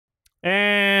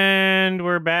And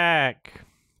we're back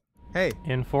Hey,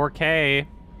 in 4K.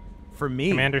 for me,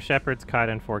 Commander Shepard's caught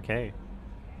in 4K.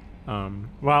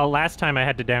 Well, last time I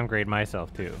had to downgrade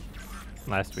myself too.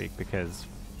 Last week because,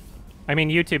 I mean,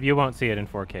 YouTube, you won't see it in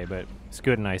 4K, but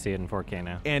Scoot and I see it in 4K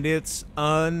now. and it's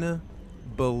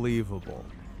unbelievable.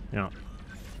 Yeah.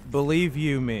 Believe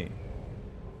you me.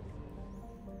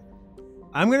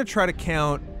 I'm going to try to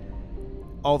count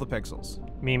all the pixels.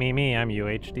 Me, I'm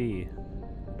UHD.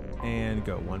 And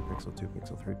go 1 pixel, 2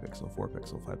 pixel, 3 pixel, 4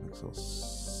 pixel, 5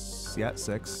 pixels. Yeah,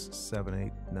 6, 7,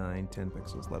 8, 9, 10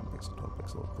 pixels, 11 pixel, 12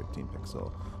 pixel, 15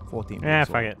 pixel, 14 Yeah, pixel,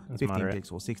 fuck it. It's 15 moderate.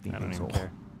 pixel, 16 I don't even pixel.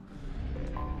 care.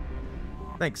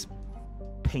 Thanks,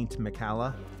 Paint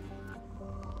McCalla.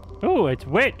 Ooh, it's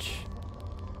Witch.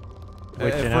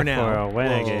 Witch in For a now,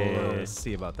 Wenegate. we'll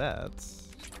see about that.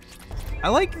 I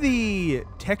like the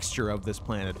texture of this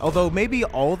planet, although maybe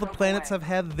all the planets have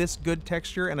had this good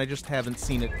texture, and I just haven't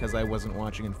seen it because I wasn't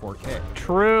watching in 4K.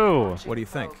 True. What do you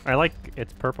think? I like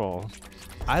it's purple.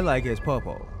 I like it's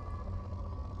purple.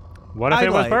 What if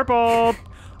it was purple?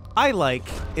 I like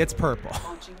it's purple.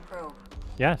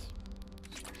 Yes.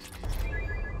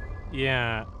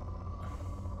 Yeah.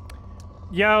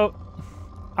 Yo,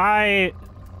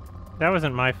 that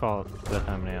wasn't my fault, the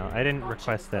thumbnail. I didn't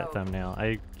request that thumbnail.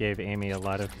 I gave Amy a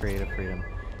lot of creative freedom.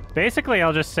 Basically,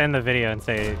 I'll just send the video and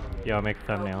say, yo, make a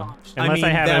thumbnail. Unless I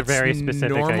have a very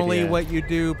specific idea. That's normally what you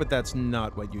do, but that's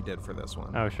not what you did for this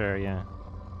one. Oh, sure, yeah.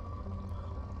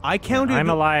 I counted...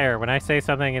 I'm a liar. When I say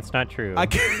something, it's not true.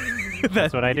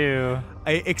 That's what I do.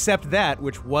 Except that,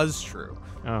 which was true.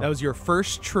 Oh. That was your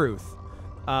first truth.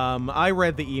 I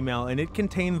read the email, and it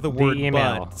contained the word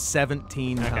but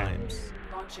 17 times.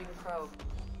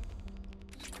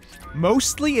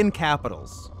 Mostly in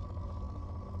capitals.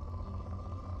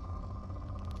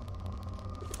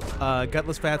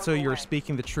 Gutless Fatso, you're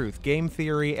speaking the truth. Game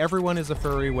theory, everyone is a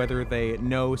furry whether they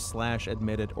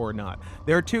know/admit it or not.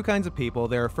 There are two kinds of people.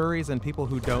 There are furries and people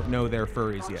who don't know they're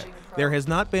furries yet. There has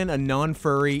not been a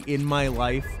non-furry in my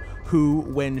life who,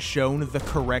 when shown the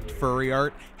correct furry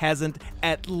art, hasn't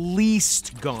at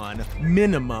least gone,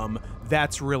 minimum,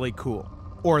 that's really cool.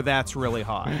 Or that's really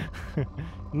hot.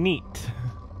 Neat.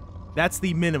 That's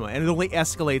the minimum, and it only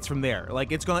escalates from there.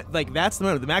 Like, it's going, like, that's the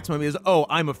minimum. The maximum is, oh,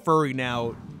 I'm a furry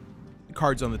now,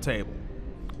 cards on the table.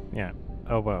 Yeah.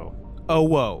 Oh, whoa. Oh,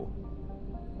 whoa.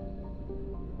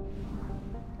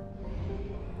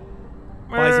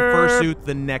 Buys a fursuit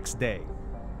the next day.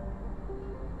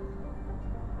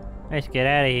 Let's get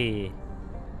out of here.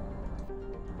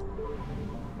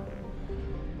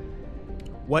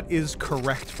 What is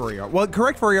correct furry art? Well,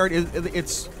 correct furry art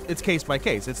is it's case by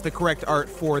case. It's the correct art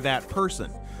for that person.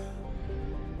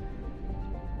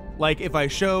 Like, if I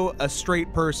show a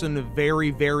straight person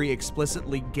very, very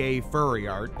explicitly gay furry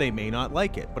art, they may not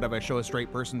like it. But if I show a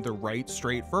straight person the right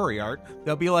straight furry art,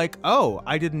 they'll be like, oh,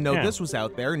 I didn't know this was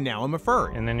out there, now I'm a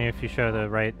furry. And then if you show the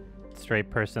right straight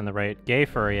person the right gay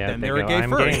furry out, then they they're go, a gay I'm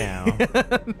furry. gay now.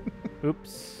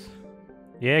 Oops.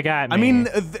 You got me. I mean,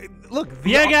 look.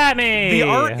 You got me! The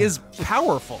art is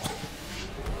powerful.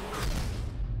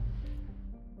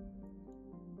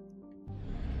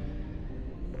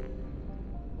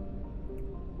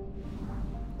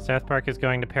 South Park is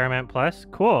going to Paramount Plus?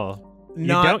 Cool.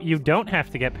 You don't have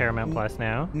to get Paramount Plus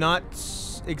now. Not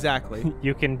exactly.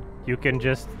 You can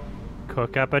just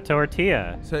cook up a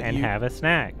tortilla and have a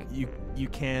snack. You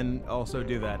can also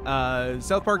do that.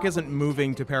 South Park isn't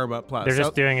moving to Paramount Plus. They're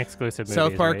just doing exclusive movies,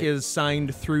 South Park right? is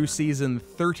signed through season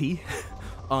 30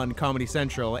 on Comedy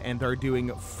Central, and they're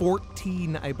doing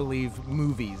 14, I believe,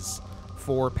 movies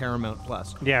for Paramount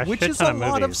Plus. Yeah, which is a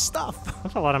lot of stuff.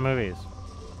 That's a lot of movies.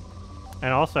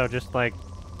 And also just like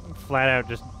flat out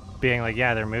just being like,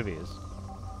 yeah, they're movies.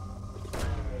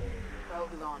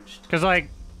 Because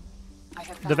like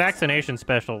the vaccination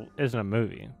special isn't a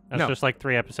movie. That's just like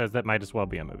 3 episodes that might as well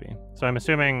be a movie. So I'm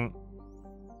assuming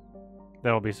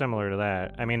that'll be similar to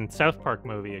that. I mean, South Park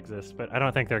movie exists, but I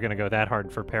don't think they're going to go that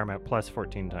hard for Paramount Plus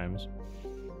 14 times.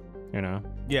 You know?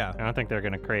 Yeah. I don't think they're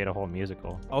going to create a whole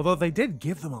musical. Although they did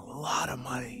give them a lot of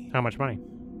money. How much money?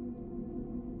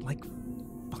 Like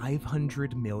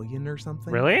 500 million or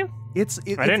something. Really? I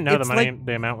didn't know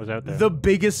the amount was out there. The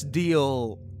biggest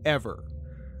deal ever.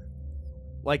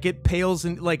 Like, it pales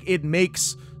in, like, it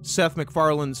makes Seth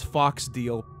MacFarlane's Fox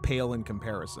deal pale in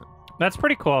comparison. That's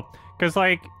pretty cool, because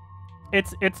like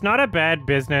it's not a bad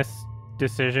business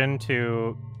decision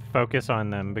to focus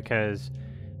on them, because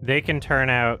they can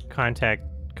turn out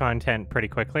content pretty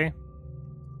quickly.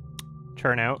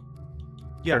 Churn out.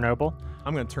 Yeah. Chernobyl.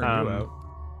 I'm gonna turn you out.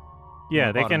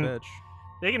 Yeah, they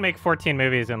can make 14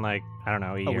 movies in like, I don't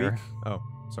know, a year. Week? Oh,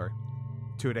 sorry.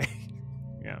 2 a day.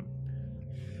 Yeah.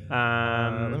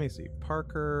 Let me see.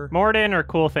 Parker. Morden or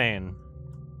Cool Thane?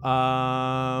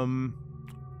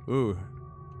 Ooh,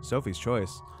 Sophie's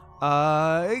choice.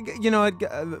 You know,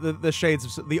 the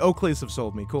shades, the Oakleys have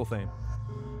sold me. Cool Thane.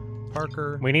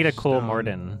 Parker. We need a cool Stone.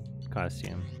 Morden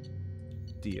costume.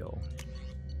 Deal.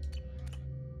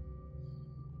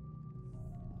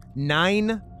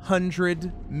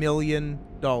 $900 million.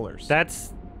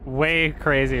 That's way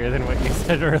crazier than what you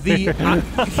said earlier.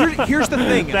 Here's the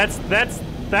thing.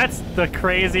 That's the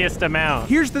craziest amount.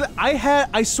 Here's the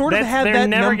I sort of had they're that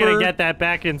never number. gonna get that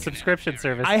back in subscription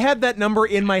service. I had that number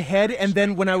in my head, and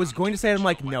then when I was going to say it, I'm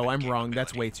like, no, I'm wrong.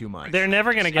 That's way too much. They're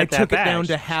never gonna get that I took back. it down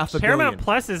to half a Paramount billion.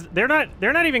 Plus is they're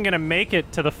not even gonna make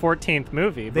it to the 14th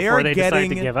movie They before are they decide to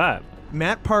getting- give up.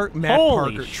 Matt Holy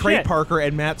Parker, shit. Trey Parker,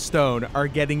 and Matt Stone are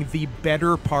getting the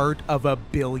better part of $1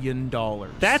 billion.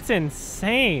 That's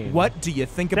insane. What do you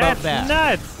think about that?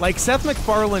 That's nuts. Like Seth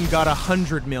MacFarlane got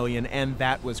 $100 million, and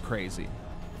that was crazy.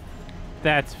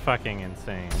 That's fucking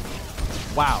insane.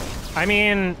 Wow. I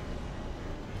mean,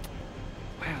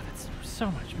 wow, that's so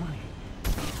much money.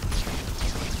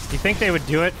 Do you think they would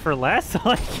do it for less?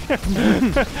 Like,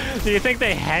 do you think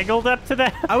they haggled up to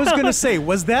that? I was gonna say,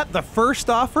 was that the first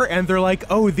offer, and they're like,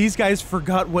 oh, these guys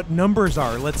forgot what numbers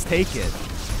are, let's take it?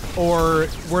 Or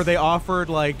were they offered,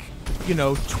 like, you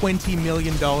know, $20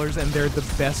 million, and they're the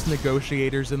best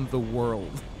negotiators in the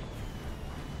world?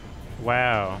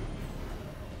 Wow.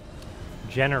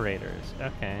 Generators.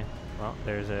 Okay. Well,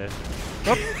 there's a...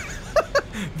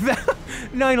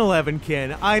 9/11,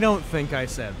 Ken. I don't think I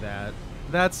said that.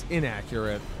 That's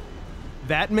inaccurate.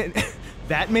 That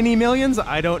many millions?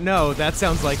 I don't know. That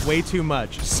sounds like way too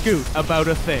much. Scoot, about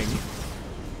a thing.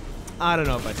 I don't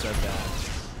know if I said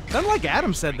that. Sounded like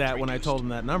Adam said that when I told him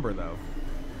that number, though.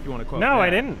 If you want to quote No, that. I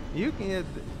didn't. You can. It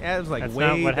was like, That's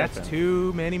not wait, what that's happened.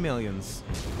 too many millions.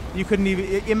 You couldn't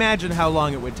even imagine how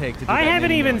long it would take to do I that haven't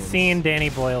many even millions. seen Danny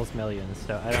Boyle's Millions,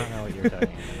 so I don't know what you're talking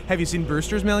about. Have you seen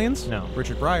Brewster's Millions? No.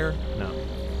 Richard Pryor. No.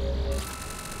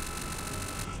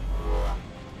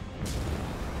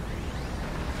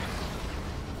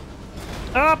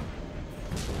 Up!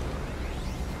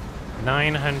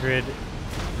 $900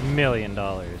 million.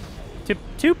 To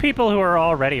two people who are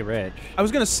already rich. I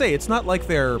was going to say, it's not like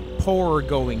they're poor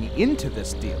going into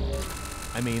this deal.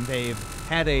 I mean, they've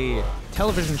had a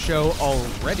television show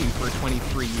already for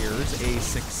 23 years, a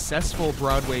successful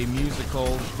Broadway musical,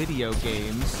 video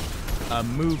games, a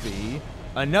movie,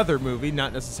 another movie,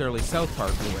 not necessarily South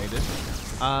Park related.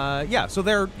 Yeah, so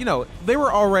they're, you know, they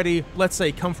were already, let's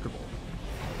say, comfortable.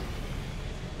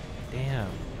 Damn.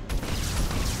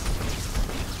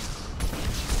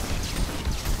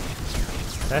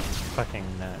 That's fucking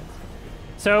nuts.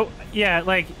 So, yeah,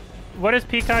 like, what does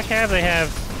Peacock have? They have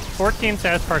 14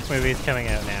 South Park movies coming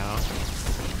out now.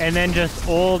 And then just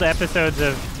old episodes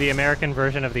of the American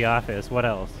version of The Office. What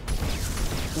else?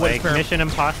 What Like is Mission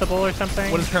Impossible or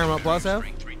something? What does Paramount Plus have?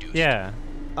 Yeah.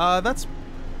 That's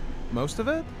most of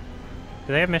it.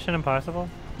 Do they have Mission Impossible?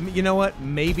 You know what?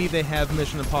 Maybe they have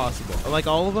Mission Impossible. Like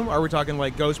all of them? Are we talking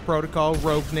like Ghost Protocol,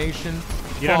 Rogue Nation,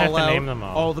 You don't have to Fallout, name them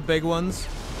all. all the big ones?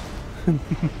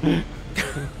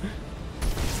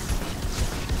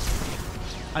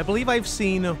 I believe I've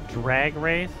seen... Drag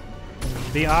Race?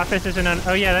 The Office isn't on...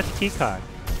 Oh, yeah, that's Peacock.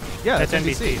 Yeah, That's that's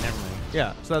NBC. NBC. Never mind.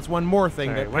 Yeah, so that's one more thing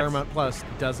Sorry, that what's- Paramount Plus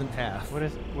doesn't have.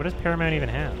 What does Paramount even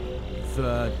have?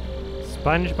 The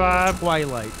SpongeBob,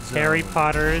 Twilight Zone. Harry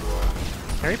Potter's.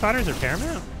 Harry Potter's are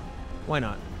Paramount? Why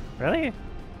not? Really?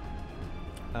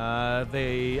 I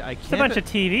It's can't... a bunch of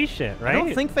TV shit, right? I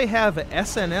don't think they have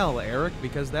SNL, Eric,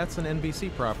 because that's an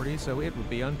NBC property, so it would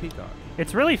be on Peacock.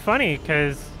 It's really funny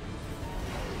because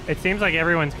it seems like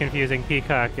everyone's confusing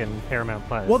Peacock and Paramount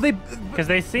Plus. Well, because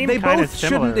they seem they kind of both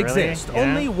similar, shouldn't really. exist. Yeah?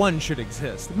 Only one should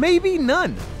exist. Maybe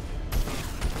none.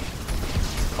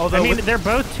 Although I mean, with- they're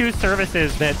both two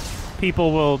services that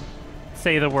people will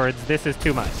say the words, this is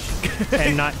too much,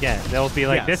 and not get. They'll be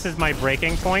like, Yes. this is my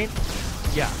breaking point.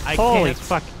 yeah, Holy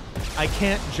fuck. I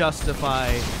can't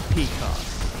justify Peacock.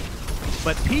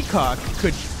 But Peacock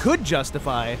could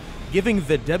justify giving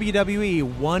the WWE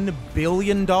 $1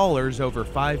 billion over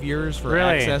 5 years for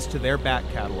Really? access to their back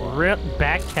catalog.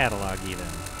 Back catalog, even.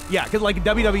 Yeah, because like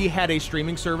WWE had a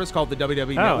streaming service called the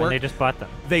WWE Oh, Network. and they just bought them.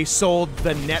 They sold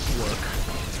the network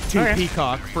to Okay.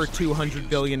 Peacock for $200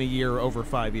 billion a year over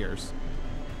 5 years.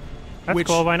 That's Which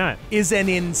cool, why not? is an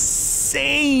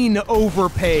insane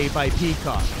overpay by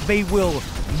Peacock. They will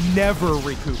never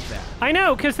recoup that. I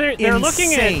know, because they're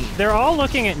looking Insane. at they're all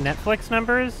looking at Netflix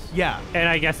numbers. Yeah, And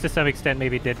I guess to some extent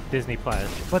maybe Disney Plus.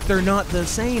 but they're not the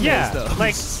same Yeah, as those.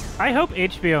 like I hope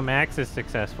HBO Max is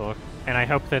successful, and I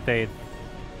hope that they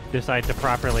decide to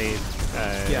properly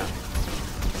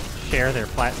share their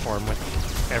platform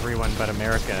with everyone but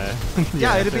America.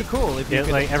 Yeah, it'd be cool if you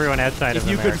could, like everyone outside of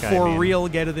America. If you could for real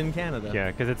get it in Canada.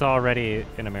 Yeah, because it's already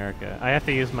in America. I have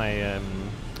to use my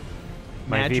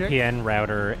my VPN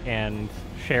router and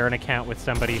share an account with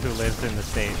somebody who lives in the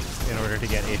States in order to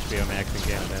get HBO Max in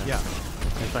Canada. Yeah.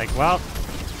 It's like, well,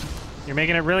 you're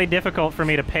making it really difficult for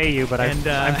me to pay you, but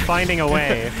I'm finding a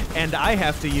way. And I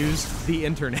have to use the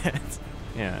internet.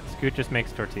 Yeah, Scoot just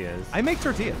makes tortillas. I make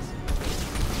tortillas.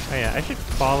 Oh yeah, I should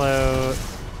follow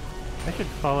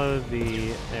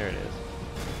the... There it is.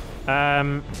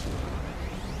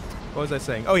 What was I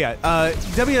saying? Oh yeah,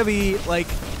 WWE, like,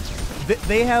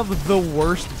 they have the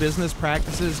worst business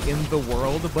practices in the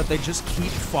world, but they just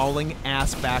keep falling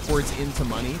ass backwards into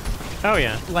money. Oh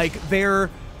yeah. Like, their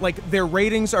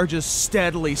ratings are just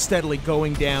steadily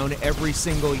going down every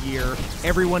single year.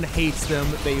 Everyone hates them.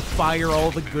 They fire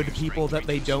all the good people that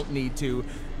they don't need to.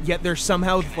 Yet they're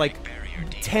somehow, like,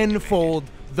 tenfold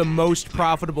the most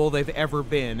profitable they've ever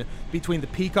been between the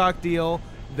Peacock deal,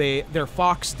 their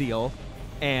Fox deal,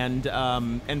 and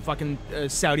fucking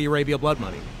Saudi Arabia blood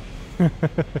money.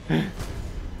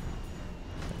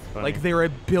 Like, they're a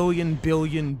billion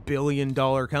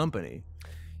dollar company.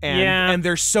 And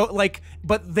they're so, like,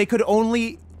 but they could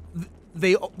only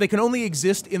they can only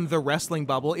exist in the wrestling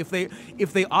bubble. If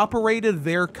they operated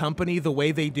their company the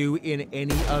way they do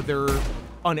in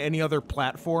on any other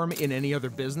platform, in any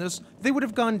other business, they would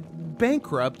have gone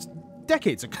bankrupt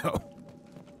decades ago.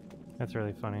 That's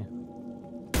really funny.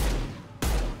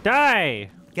 Die!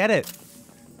 Get it.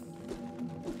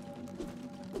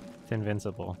 It's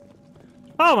invincible.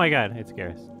 Oh my god, it's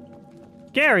Garrus.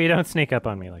 Gary, don't sneak up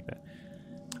on me like that.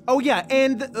 Oh yeah,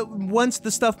 and once the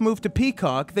stuff moved to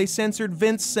Peacock, they censored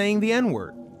Vince saying the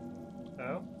N-word.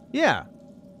 Oh? Yeah.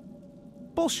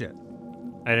 Bullshit.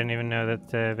 I didn't even know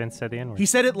that Vince said the N-word. He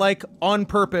said it, like, on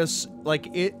purpose, like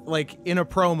in a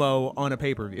promo on a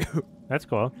pay-per-view. That's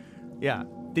cool. Yeah.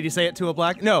 Did he say it to a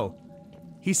black? No.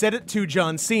 He said it to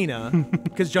John Cena,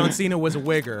 because John Cena was a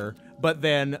wigger, but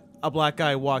then a black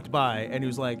guy walked by, and he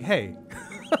was like, hey.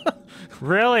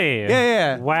 Really?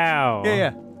 Yeah. Wow.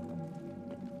 Yeah.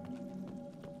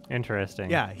 Interesting.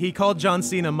 Yeah, he called John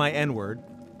Cena my N-word.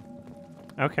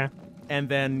 Okay. And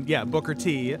then, yeah, Booker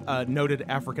T, noted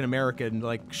African-American,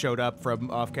 like, showed up from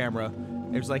off-camera.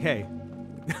 And he was like, hey.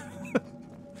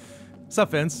 Sup,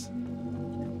 Vince?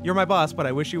 You're my boss, but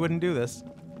I wish you wouldn't do this.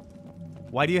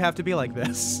 Why do you have to be like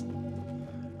this?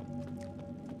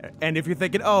 And if you're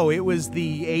thinking, oh, it was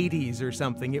the 80s or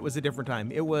something, it was a different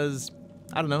time. It was,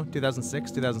 I don't know,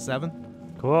 2006,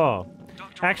 2007? Cool.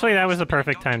 Actually, that was the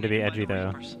perfect time to be edgy,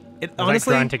 though. It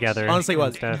honestly, like, together honestly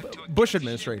was. Stuff. Bush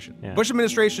administration. Yeah. Bush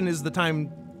administration is the time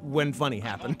when funny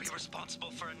happened. I won't be responsible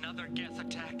for another Geth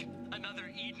attack,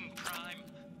 another Eden Prime.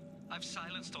 I've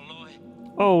silenced Aloy.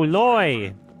 Oh,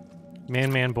 Loy!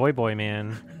 Man, boy,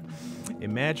 man.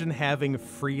 Imagine having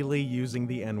freely using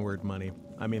the N-word money.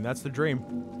 I mean, that's the dream.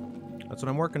 That's what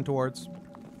I'm working towards.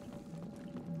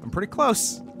 I'm pretty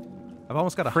close. I've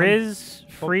almost got a Frizz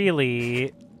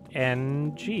freely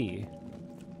NG.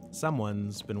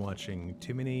 Someone's been watching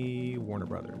too many Warner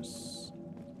Brothers.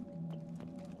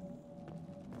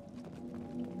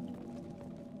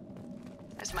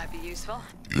 This might be useful.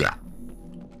 Yeah.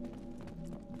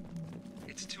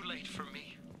 It's too late for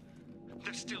me.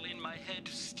 They're still in my head,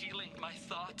 stealing my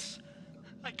thoughts.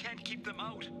 I can't keep them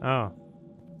out. Oh.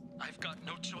 I've got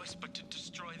no choice but to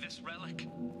destroy this relic.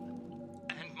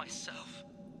 And myself.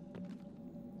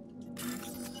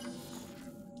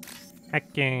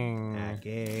 Hacking.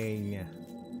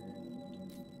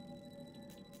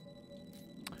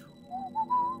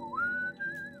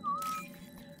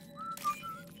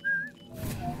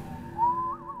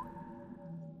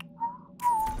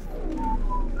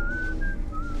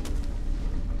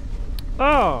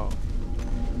 Oh!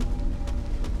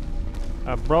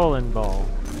 A rolling ball.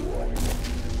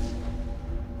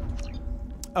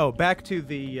 Oh, back to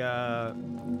the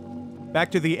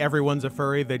everyone's a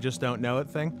furry, they just don't know it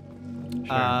thing.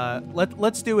 Sure.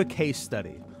 Let's do a case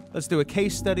study. Let's do a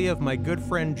case study of my good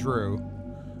friend Drew,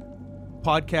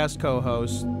 podcast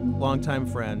co-host, longtime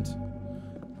friend.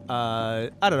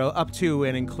 I don't know, up to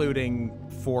and including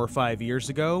 4 or 5 years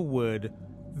ago, would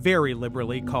very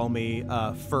liberally call me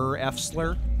fur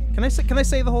F-slur. Can I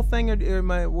say the whole thing,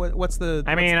 or what's the?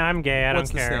 I mean, I'm gay. I don't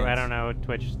care. Stance? I don't know what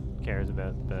Twitch cares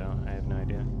about, though. I have no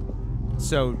idea.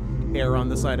 So, err on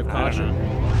the side of caution. I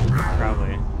don't know.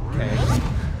 Probably. Okay.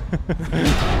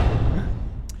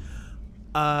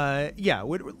 Yeah,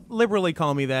 would liberally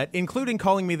call me that, including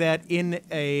calling me that in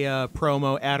a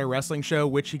promo at a wrestling show,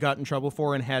 which he got in trouble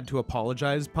for and had to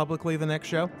apologize publicly the next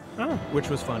show, which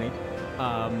was funny.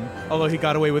 Although he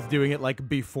got away with doing it like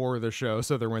before the show,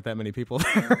 so there weren't that many people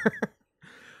there.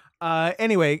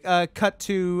 Anyway, cut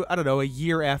to, I don't know, a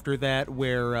year after that,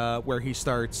 where he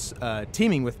starts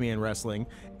teaming with me in wrestling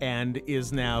and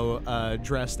is now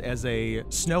dressed as a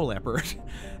snow leopard.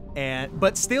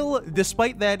 But still,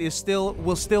 despite that,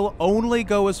 will still only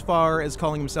go as far as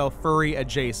calling himself furry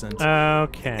adjacent.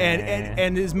 Okay.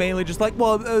 And is mainly just like,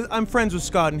 well, I'm friends with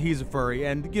Scott and he's a furry,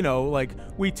 and you know, like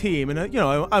we team, and you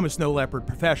know, I'm a snow leopard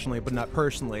professionally, but not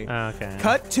personally. Okay.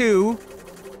 Cut to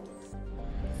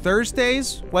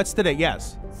Thursdays. What's today?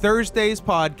 Yes, Thursday's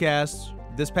podcast.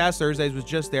 This past Thursday's was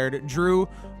just aired. Drew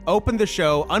opened the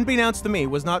show, unbeknownst to me,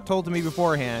 was not told to me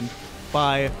beforehand,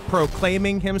 by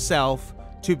proclaiming himself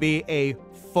to be a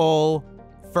full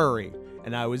furry,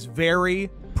 and I was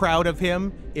very proud of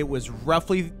him. It was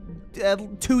roughly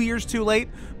 2 years too late,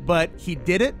 but he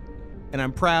did it, and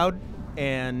I'm proud.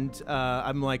 And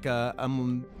I'm like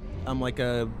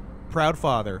a proud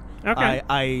father. Okay.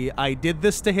 I did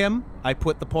this to him. I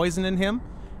put the poison in him,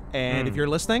 and if you're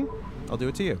listening, I'll do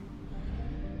it to you.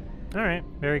 All right.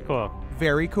 Very cool.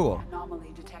 Very cool.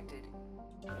 Anomaly detected.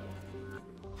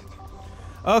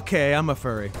 Okay, I'm a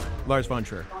furry. Lars von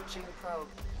Trier. Launching probe.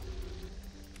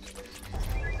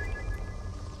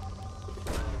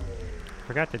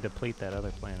 Forgot to deplete that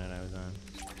other planet I was on.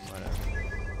 Whatever.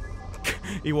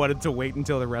 He wanted to wait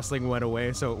until the wrestling went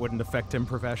away so it wouldn't affect him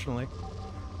professionally.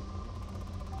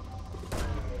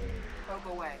 Probe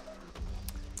away.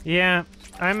 Yeah,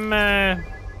 I'm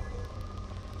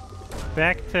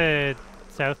back to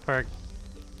South Park.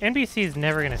 NBC's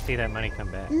never gonna see that money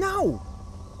come back. No.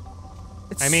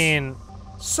 It's I mean,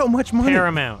 so much money.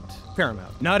 Paramount,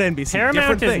 not NBC. Paramount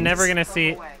Different is things. never gonna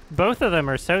see. Both of them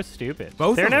are so stupid.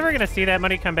 They're never gonna see that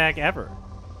money come back ever.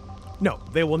 No,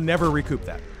 they will never recoup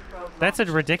that. That's a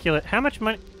ridiculous. How much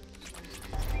money?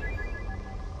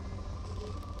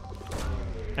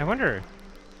 I wonder.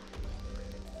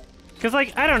 Because,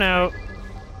 like, I don't know.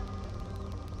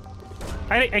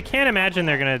 I can't imagine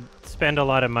they're gonna spend a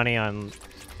lot of money on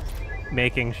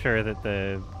making sure that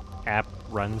the app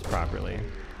runs properly.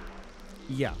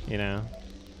 Yeah. You know?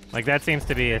 Like, that seems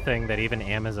to be a thing that even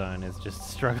Amazon is just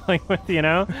struggling with, you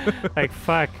know? Like,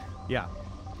 fuck. Yeah.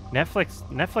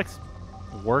 Netflix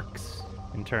works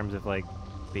in terms of, like,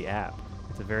 the app.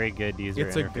 It's a very good user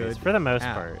It's interface. a good for the most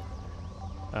app. part.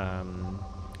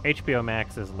 HBO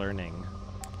Max is learning.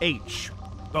 HBO.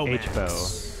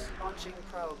 Launching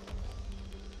probe.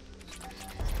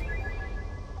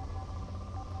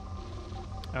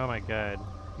 Oh my god.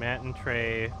 Matt and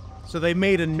Trey. So they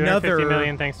made another $250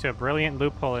 million thanks to a brilliant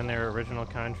loophole in their original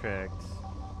contract.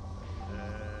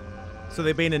 So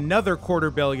they made another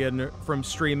 $250 million from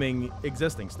streaming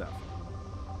existing stuff.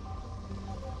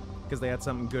 Because they had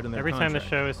something good in their Every time contract. the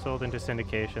show is sold into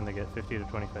syndication, they get 50 to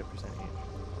 25% each.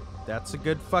 That's a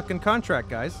good fucking contract,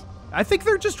 guys. I think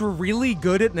they're just really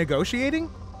good at negotiating.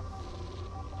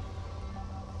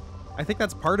 I think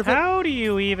that's part of it. How do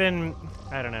you even...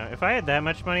 I don't know. If I had that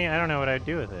much money, I don't know what I'd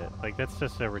do with it. Like, that's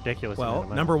just a ridiculous amount Well, of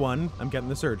money. number one, I'm getting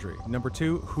the surgery. Number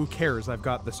two, who cares? I've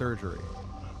got the surgery.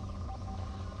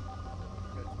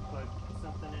 Plug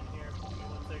something in here. Give me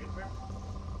 1 second.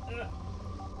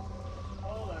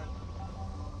 Hold on.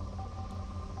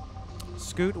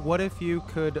 Scoot, what if you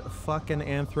could fuck an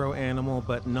anthro animal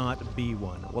but not be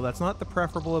one? Well, that's not the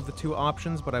preferable of the two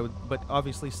options, but but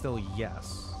obviously still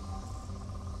yes.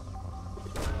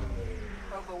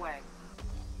 Probe away.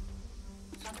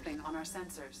 Something on our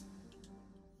sensors.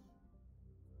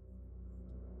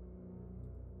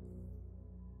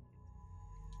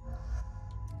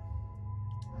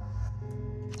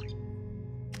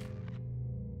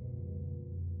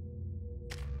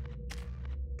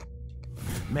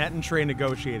 Matt and Trey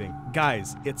negotiating.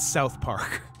 Guys, it's South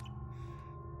Park.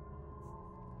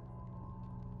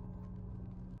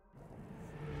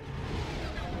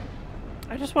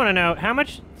 I just want to know how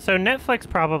much... So Netflix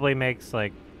probably makes,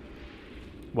 like,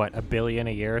 what, $1 billion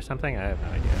a year or something? I have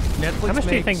no idea. Netflix how much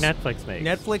do you think makes- Netflix makes?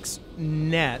 Netflix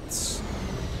nets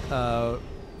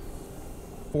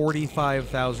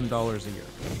 $45,000 a year.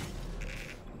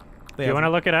 Do you want to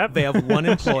look it up? They have one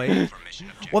employee.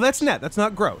 Well, that's net. That's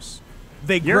not gross.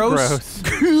 They You're gross.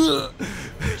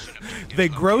 They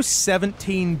gross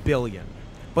 $17 billion,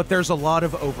 but there's a lot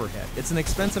of overhead. It's an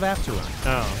expensive app to run.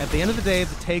 Oh. At the end of the day,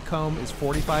 the take home is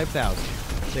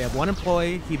 $45,000. They have one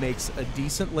employee. He makes a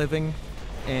decent living,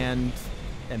 and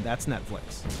that's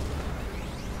Netflix.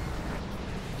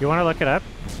 You want to look it up?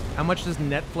 How much does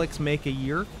Netflix make a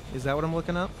year? Is that what I'm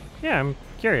looking up? Yeah, I'm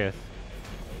curious.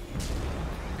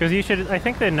 Because you should, I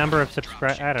think the number of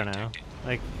subscribers, I don't know.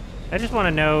 Like, I just want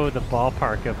to know the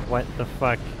ballpark of what the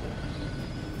fuck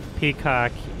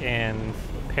Peacock and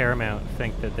Paramount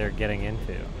think that they're getting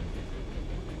into.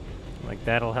 Like,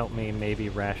 that'll help me maybe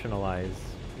rationalize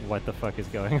what the fuck is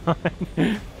going on.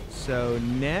 So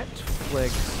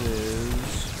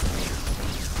Netflix's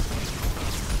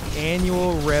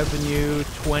annual revenue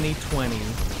 2020,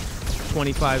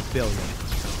 25 billion.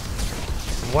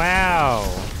 Wow.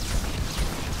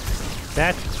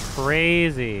 That's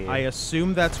crazy. I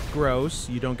assume that's gross.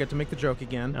 You don't get to make the joke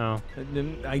again. Oh.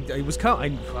 I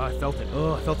felt it.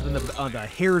 Oh, I felt it in the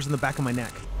hairs in the back of my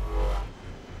neck.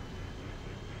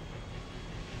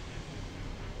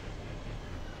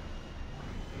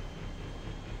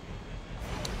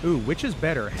 Ooh, which is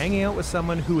better, hanging out with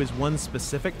someone who is one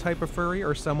specific type of furry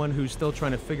or someone who's still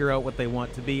trying to figure out what they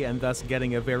want to be and thus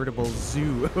getting a veritable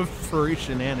zoo of furry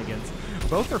shenanigans?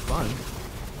 Both are fun.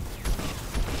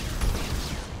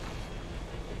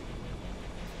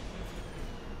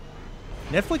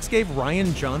 Netflix gave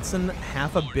Rian Johnson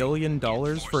 $500 million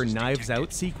for Knives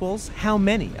Out sequels. How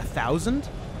many? 1,000?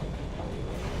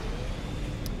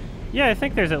 Yeah, I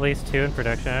think there's at least 2 in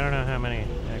production. I don't know how many,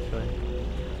 actually.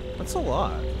 That's a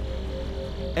lot.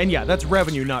 And yeah, that's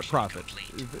revenue, not profit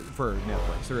for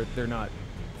Netflix.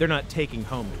 They're not taking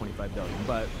home $25 billion,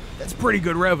 but that's pretty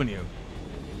good revenue.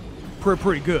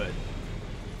 Pretty good.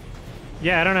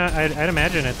 Yeah, I don't know. I'd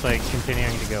imagine it's like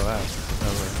continuing to go up.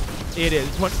 It is.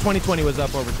 2020 was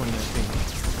up over 2019.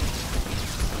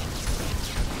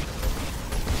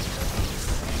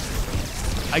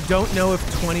 I don't know if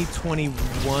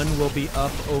 2021 will be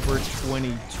up over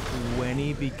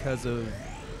 2020 because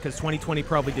 2020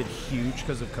 probably did huge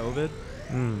because of COVID.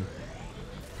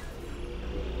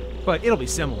 But it'll be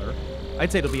similar.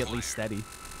 I'd say it'll be at least steady,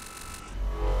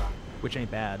 which ain't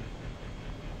bad.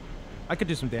 I could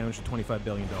do some damage to $25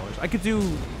 billion. I could do,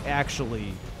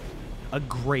 actually, a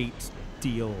great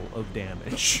deal of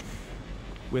damage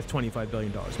with $25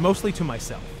 billion, mostly to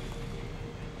myself.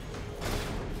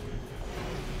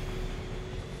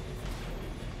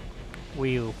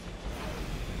 Wii U.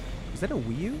 Is that a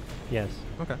Wii U? Yes.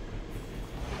 Okay.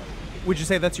 Would you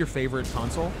say that's your favorite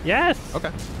console? Yes!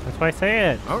 Okay. That's why I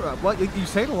say it. All right. Well, you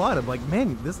say it a lot. I'm like,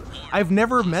 man, I've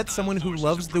never met someone who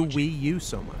loves the Wii U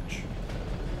so much.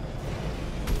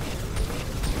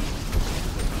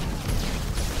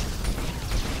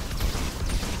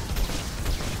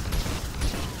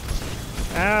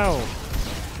 Ow!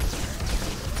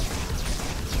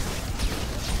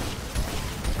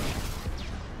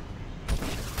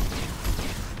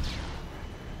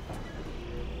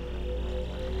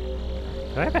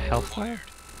 Do I have a health bar?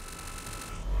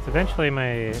 So eventually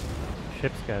my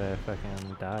ship's gotta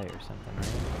fucking die or something,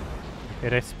 right?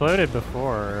 It exploded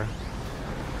before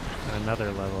on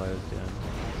another level I was doing.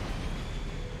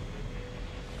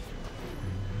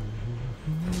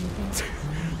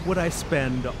 Would I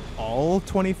spend all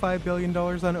 $25 billion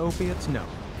on opiates? No.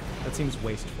 That seems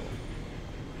wasteful.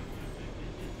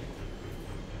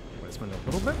 Would I spend a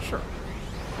little bit? Sure.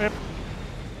 Yep.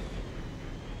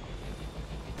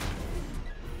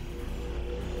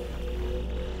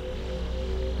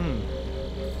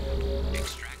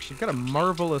 We've got a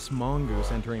marvelous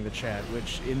mongoose entering the chat,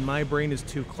 which in my brain is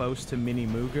too close to Mini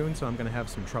Mugoon, so I'm going to have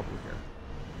some trouble here.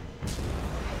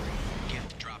 Get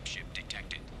dropship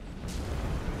detected.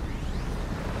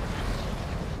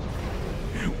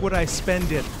 Would I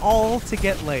spend it all to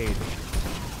get laid?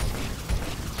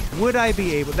 Would I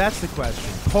be able? That's the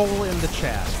question. Poll in the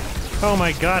chat. Oh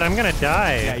my god, I'm gonna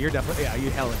die. Yeah, you're definitely. Yeah,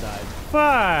 you hella died.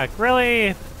 Fuck,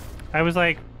 really? I was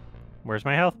like, where's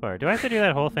my health bar? Do I have to do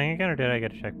that whole thing again, or did I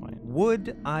get a checkpoint?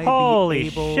 Would I Holy be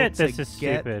able shit, to this is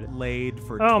get stupid. laid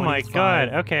for Oh my god.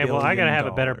 $25 Okay, well I gotta have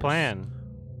a better billion? plan.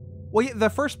 Well, yeah, the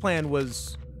first plan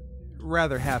was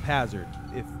rather haphazard,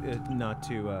 if not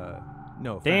to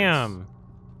no offense. Damn.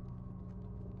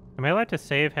 Am I allowed to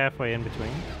save halfway in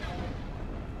between?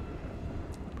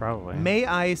 Probably. May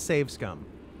I save scum?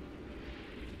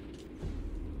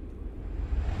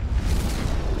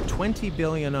 20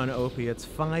 billion on opiates,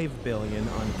 5 billion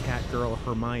on Catgirl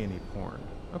Hermione porn.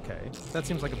 Okay, that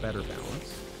seems like a better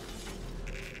balance.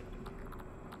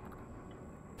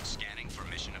 Scanning for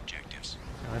mission objectives.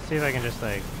 Let's see if I can just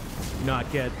like,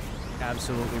 Not get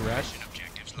absolutely wrecked. Mission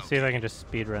objectives see if I can just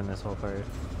speed run this whole part.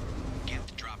 Get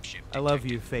dropship I love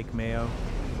you, fake mayo.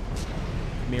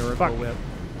 Miracle Fuck. Whip.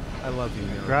 I love you,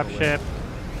 Miracle Drop Whip. ship.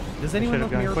 Does I anyone should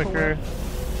love have gone Miracle quicker.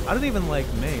 Whip? I don't even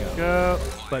like mayo. Go.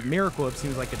 But Miracle Whip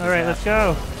seems like a disaster. Alright, let's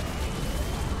go.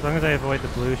 As long as I avoid the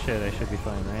blue shit, I should be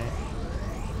fine, right?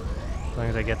 As long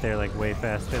as I get there like way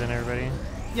faster than everybody.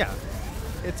 Yeah.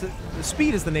 The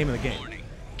speed is the name of the game. Warning.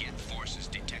 Geth forces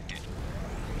detected.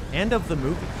 And of the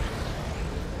movie.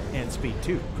 And Speed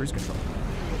 2, Cruise Control.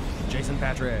 Jason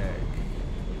Patrick.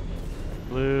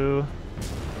 Blue.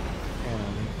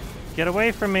 Get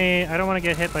away from me! I don't want to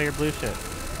get hit by your blue shit.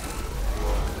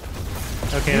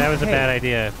 Okay, that was a bad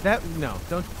idea. No,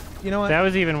 don't. You know what? That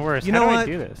was even worse. You know How do what? I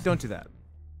do this? Don't do that.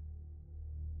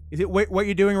 Is it what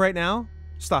you're doing right now?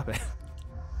 Stop it.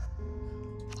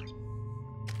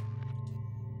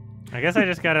 I guess I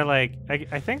just gotta like.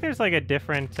 I think there's like a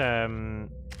different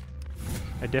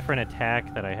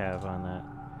attack that I have on that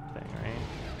thing, right?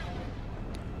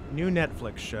 New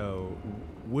Netflix show.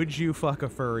 Would you fuck a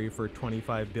furry for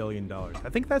 $25 billion? I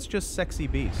think that's just Sexy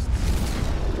Beasts.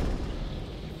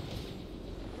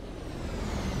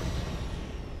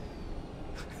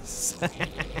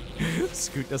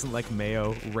 Scoot doesn't like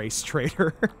mayo, race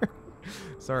traitor.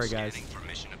 Sorry, guys. For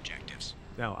mission objectives.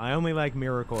 No, I only like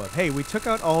Miracle Whip. Hey, we took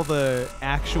out all the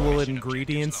actual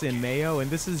ingredients in mayo, and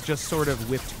this is just sort of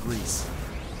whipped grease.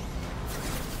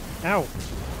 Ow.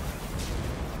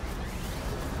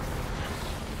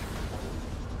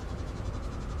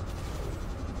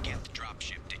 Geth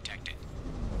dropship detected.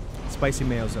 Spicy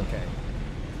mayo's okay.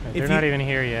 They're not even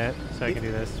here yet, so I can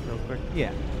do this real quick.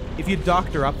 Yeah. If you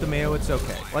doctor up the mayo, it's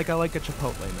okay. Like I like a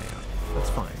Chipotle mayo. That's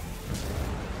fine.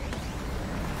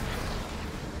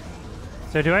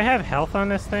 So do I have health on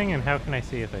this thing, and how can I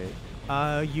see if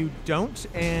I... You don't,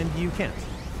 and you can't.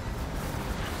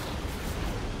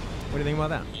 What do you think about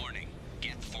that? Warning.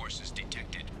 Geth forces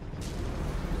detected.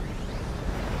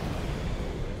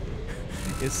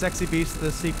 Is Sexy Beasts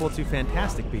the sequel to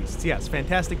Fantastic Beasts? Yes,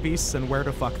 Fantastic Beasts and Where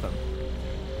to Fuck Them.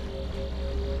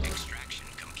 Extraction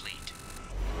complete.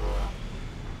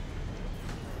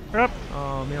 Up.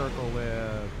 Oh, Miracle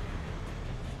Whip.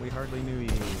 We hardly knew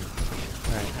you.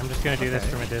 Alright, I'm just gonna do this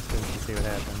from a distance and see what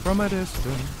happens. From a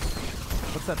distance.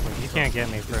 What's that from? You can't get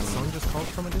me Is from... the song just called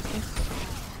From a Distance?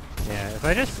 Yeah, if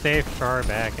I just stay far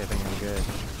back, I think I'm good.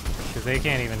 Because they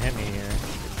can't even hit me here,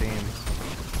 it seems.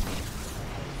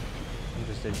 I'm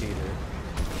just a cheater.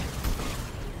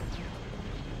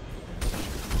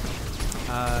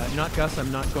 Not Gus,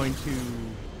 I'm not going to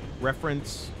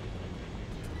reference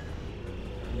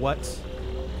what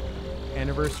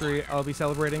anniversary I'll be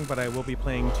celebrating, but I will be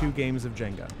playing 2 games of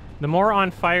Jenga. The more on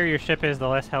fire your ship is, the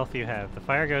less health you have. The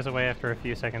fire goes away after a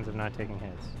few seconds of not taking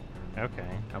hits. Okay.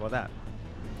 How about that?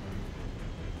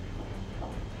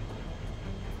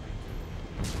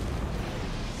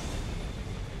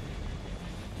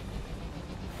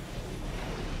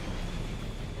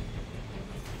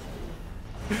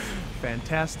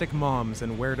 Fantastic Moms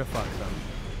and Where to Fuck Them.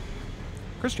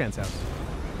 Chris Chan's house.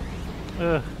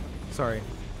 Ugh. Sorry.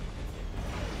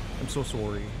 I'm so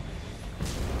sorry.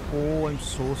 Oh, I'm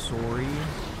so sorry.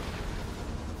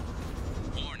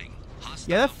 Warning.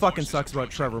 Yeah, that fucking sucks about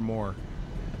Trevor Moore.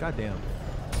 Goddamn.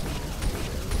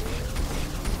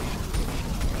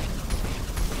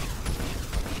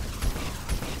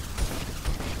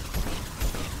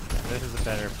 This is a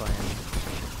better plan.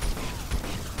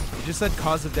 You just said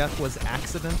cause of death was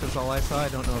accident, is all I saw. I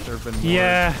don't know if there have been more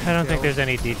Yeah, I don't think details. there's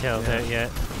any details out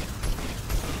yet.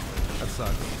 That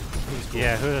sucks. It was cool.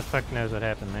 Yeah, who the fuck knows what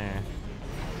happened there?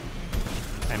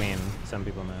 I mean, some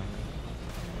people know.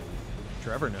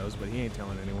 Trevor knows, but he ain't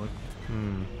telling anyone.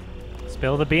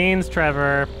 Spill the beans,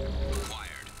 Trevor.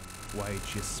 Acquired. Why'd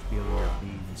you spill your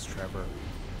beans, Trevor?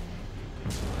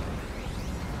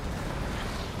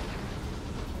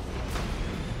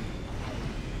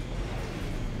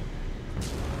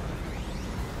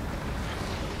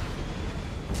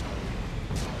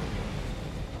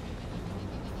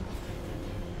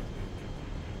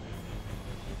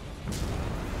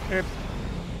 Erp.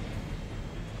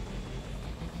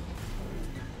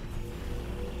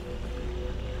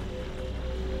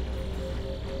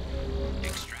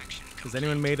 Extraction Has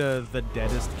anyone made a "the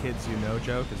deadest kids you know"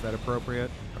 joke? Is that appropriate?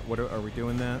 What are we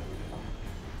doing that?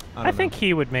 I don't think know.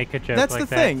 he would make a joke That's like the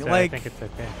that, thing, so like- I think it's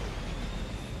okay.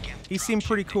 Geth He seemed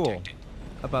pretty dropship cool detected.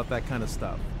 about that kind of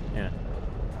stuff. Yeah.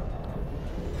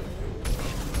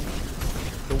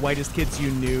 The whitest kids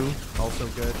you knew, also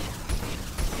good.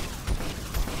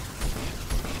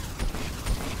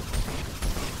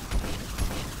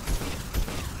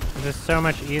 This is so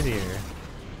much easier.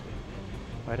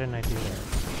 Why didn't I do that?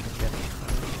 Yes.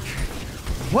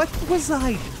 What was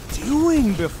I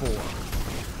doing before?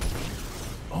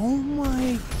 Oh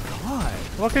my god.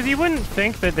 Well, because you wouldn't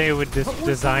think that they would just What was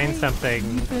design I something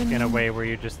even- in a way where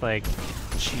you just like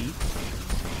Cheat.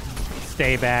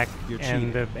 stay back You're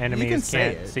and cheating. the enemies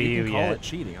can't see you you can call yet. it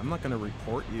cheating. I'm not going to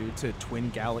report you to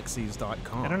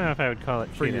twingalaxies.com. I don't know if I would call it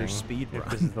for cheating. your speed if run.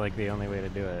 This is like the only way to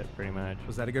do it, pretty much.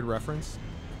 Was that a good reference?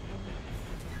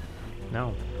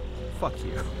 No. Fuck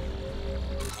you.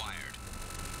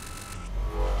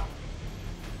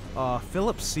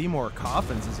 Philip Seymour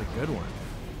Coffins is a good one.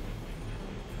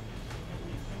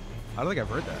 I don't think I've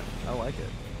heard that. I like it.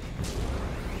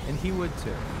 And he would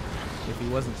too, if he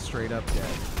wasn't straight up dead.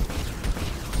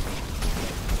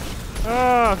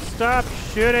 Oh, stop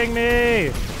shooting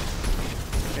me!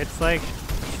 It's like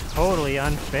totally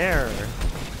unfair.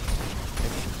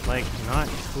 It's like not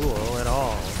cool at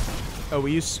all. Oh, do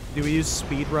we use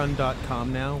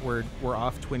speedrun.com now? We're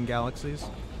off Twin Galaxies?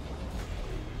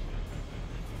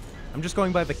 I'm just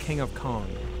going by the King of Kong,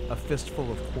 a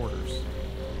fistful of quarters.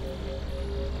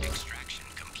 Extraction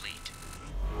complete.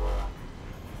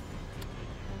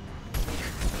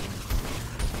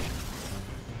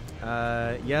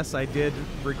 Yes, I did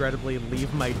regrettably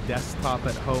leave my desktop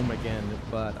at home again,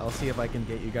 but I'll see if I can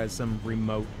get you guys some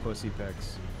remote pussy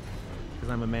pics. Because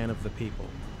I'm a man of the people.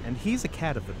 And he's a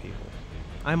cat of the people.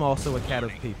 I'm also a cat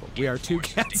of people. We are two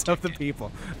cats of the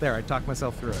people. There, I talked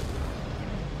myself through it.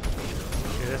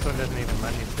 Dude, this one doesn't even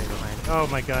let me stay behind. Oh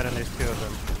my god, and there's two of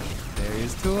them.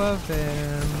 There's two of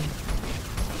them.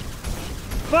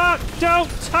 Fuck! Don't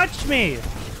touch me!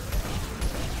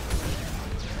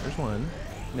 There's one.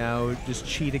 Now just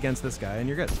cheat against this guy and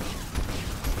you're good.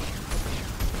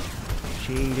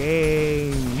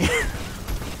 Cheating!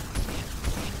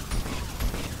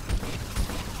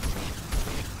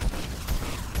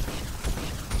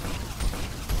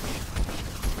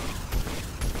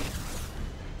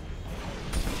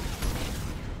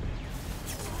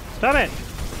 Stop it!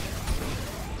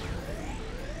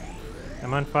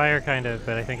 I'm on fire, kind of,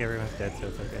 but I think everyone's dead, so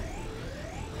it's okay.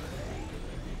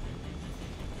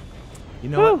 You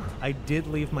know what? I did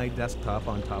leave my desktop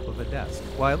on top of a desk.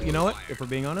 Well, you know what? If we're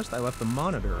being honest, I left the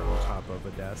monitor on top of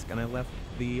a desk, and I left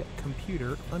the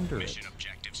computer under it. Mission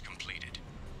objectives completed.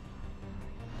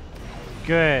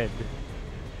 Good.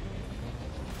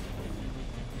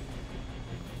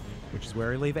 Which is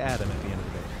where I leave Adam at the end of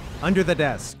the day. Under the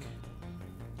desk.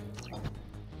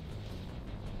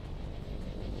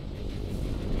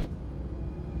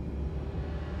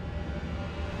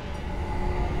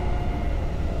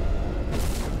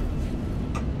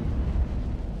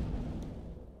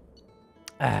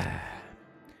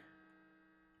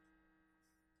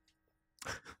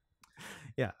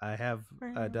 Yeah, I have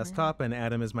a desktop, and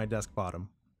Adam is my desk bottom.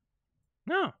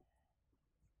 No.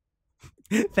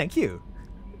 Thank you.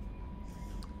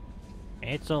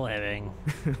 It's a living.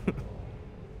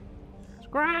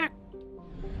 Scrack!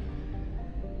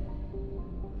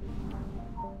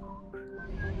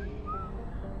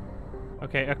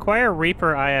 Okay, acquire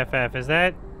Reaper IFF. Is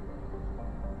that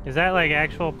like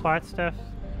actual plot stuff?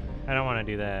 I don't want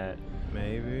to do that.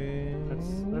 Maybe.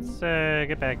 Let's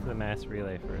get back to the mass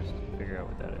relay first. Figure out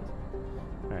what that is.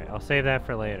 All right, I'll save that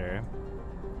for later.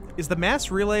 Is the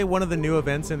mass relay one of the new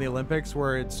events in the Olympics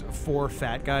where it's 4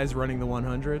 fat guys running the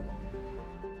 100?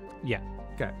 Yeah.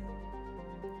 Okay.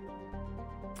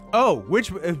 Oh,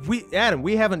 Adam,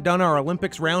 we haven't done our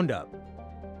Olympics roundup.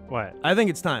 What? I think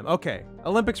it's time. Okay,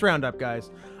 Olympics roundup, guys.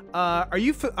 Are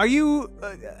you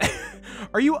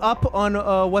up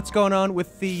on what's going on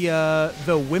with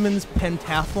the women's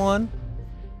pentathlon?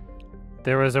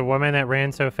 There was a woman that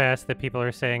ran so fast that people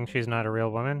are saying she's not a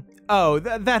real woman. Oh,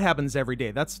 that happens every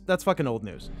day. That's fucking old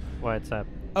news. What's up?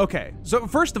 Okay, so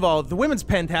first of all, the women's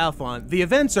pentathlon, the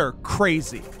events are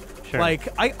crazy. Sure. Like,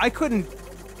 I couldn't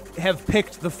have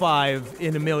picked the 5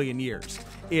 in a million years.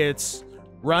 It's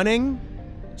running,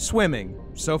 swimming,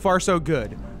 so far so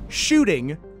good,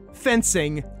 shooting,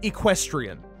 fencing,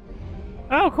 equestrian.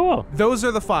 Oh, cool. Those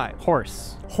are the 5.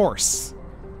 Horse.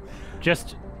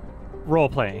 Just role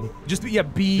playing. Just be a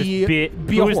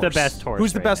who's horse. the best horse?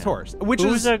 Who's the right best now? horse?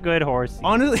 Who's a good horse?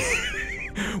 Honestly,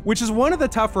 which is one of the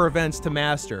tougher events to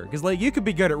master, because like you could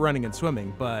be good at running and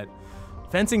swimming, but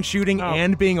fencing, shooting,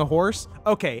 and being a horse.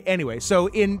 Okay. Anyway, so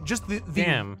in just the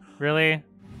damn, really?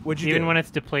 What'd you Even do? when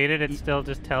it's depleted, it still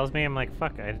just tells me. I'm like,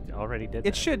 fuck, I already did that.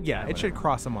 It should, yeah, it should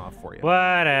cross them off for you.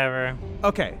 Whatever.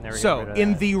 Okay, Never get so rid of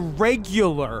in that. the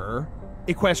regular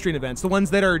equestrian events, the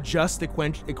ones that are just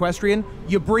equestrian,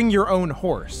 you bring your own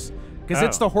horse. Because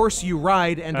it's Oh. the horse you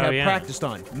ride and have yeah. practiced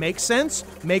on. Makes sense?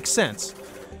 Makes sense.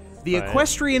 The But-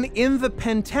 equestrian in the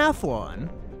pentathlon,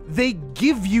 they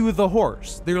give you the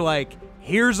horse. They're like,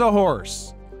 here's a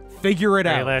horse. Figure it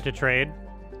Are you out. allowed to trade?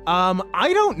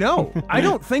 I don't know. I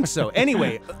don't think so.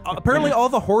 Anyway, apparently all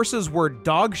the horses were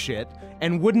dog shit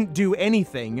and wouldn't do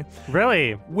anything.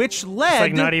 Really? Which led... It's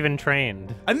like not even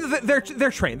trained. I mean, they're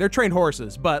trained. They're trained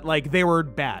horses, but like they were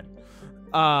bad.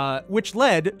 Which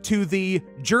led to the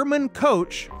German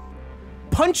coach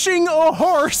punching a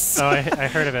horse. Oh, I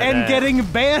heard about and that. getting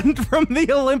banned from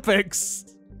the Olympics.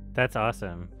 That's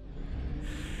awesome.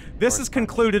 This has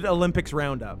concluded Olympics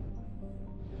roundup.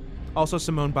 Also,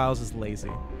 Simone Biles is lazy.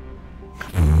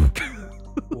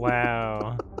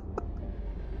 Wow.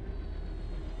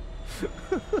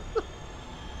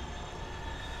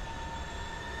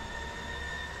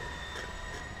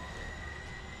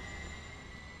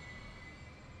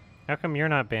 How come you're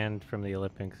not banned from the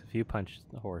Olympics if you punched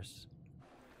the horse?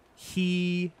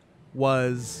 He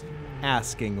was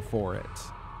asking for it.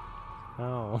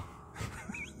 Oh.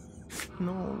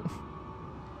 No.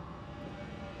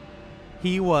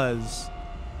 He was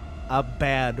a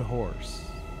bad horse.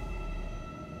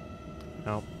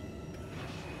 Nope.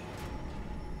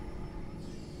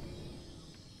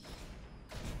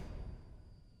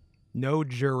 No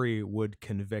jury would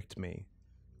convict me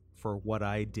for what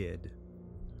I did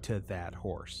to that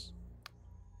horse.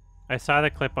 I saw the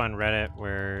clip on Reddit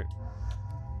where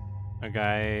a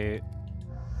guy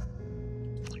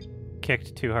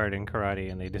kicked too hard in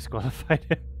karate and they disqualified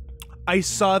him. I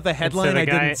saw the headline. So I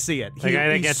didn't see it. The guy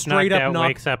that gets knocked out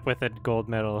wakes up with a gold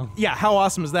medal. Yeah, how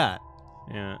awesome is that?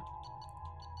 Yeah.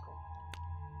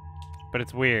 But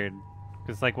it's weird.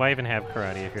 Because, like, why even have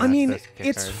karate if you're I not mean, supposed to kick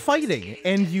it's hard? fighting,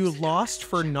 and you lost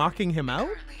for knocking him out?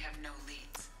 Currently have no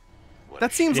leads.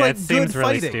 That seems Yeah, like it good seems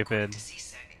really fighting. stupid.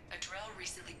 A drill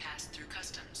recently passed through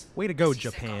customs. Way to go, The CSEC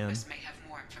Japan. office may have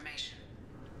more information.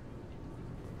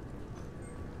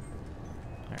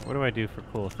 Alright, what do I do for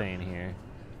cool Thane here?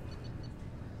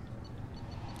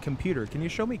 Computer, can you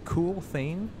show me cool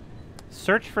Thane?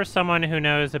 Search for someone who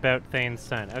knows about Thane's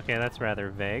son. Okay, that's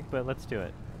rather vague, but let's do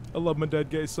it. I love my dead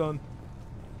gay son.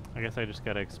 I guess I just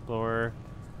gotta explore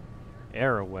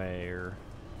Arroway or...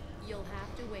 You'll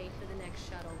have to wait for the next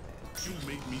shuttle.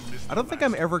 I don't think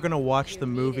I'm ever going to watch the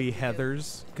movie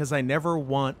Heathers, because I never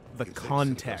want the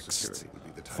context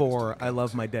for I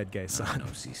love my dead gay son.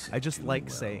 I just like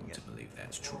saying it.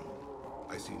 That's true.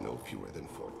 I see no fewer than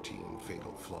 14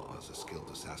 fatal flaws a skilled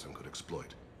assassin could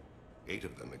exploit. 8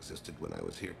 of them existed when I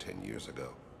was here 10 years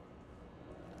ago.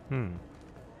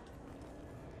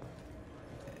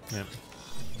 Yep.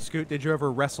 Scoot, did you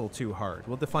ever wrestle too hard?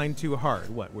 We'll define too hard.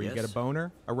 What, where you get a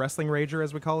boner? A wrestling rager,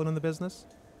 as we call it in the business?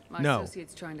 My No.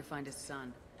 associate's trying to find his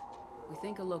son. We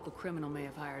think a local criminal may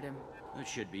have hired him. That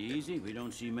should be easy. We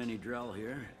don't see many Drell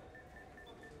here.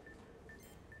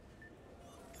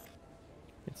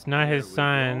 It's not his There we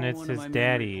son, go. it's One of his my men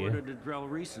daddy. reported to Drell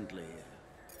recently,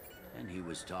 and he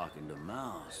was talking to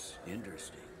Mouse.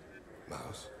 Interesting.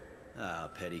 Mouse? Ah,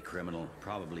 petty criminal.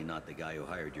 Probably not the guy who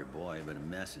hired your boy, but a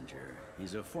messenger.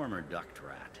 He's a former duct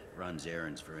rat. Runs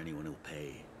errands for anyone who'll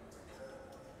pay.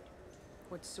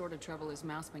 What sort of trouble has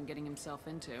Mouse been getting himself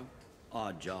into?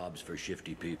 Odd jobs for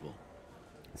shifty people.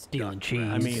 Stealing Duct cheese.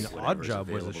 I rats, mean, whatever's Oddjob was a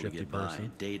available to shifty get by.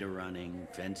 person. Data running,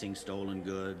 fencing stolen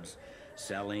goods,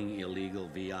 selling illegal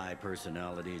VI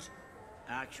personalities.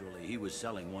 Actually, he was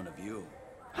selling one of you.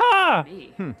 Ha!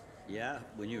 Me? Yeah,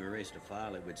 when you erased a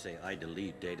file, it would say, I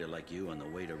delete data like you on the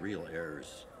way to real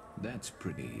errors. That's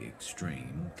pretty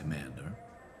extreme, Commander.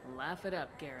 Laugh it up,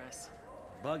 Garrus.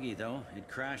 Buggy, though. It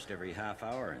crashed every half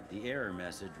hour. The error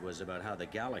message was about how the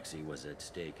galaxy was at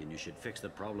stake, and you should fix the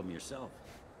problem yourself.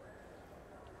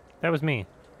 That was me.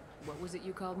 What was it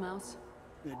you called Mouse?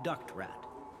 A duct rat.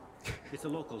 It's a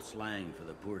local slang for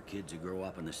the poor kids who grow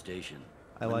up in the station.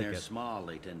 I when like they're it. small,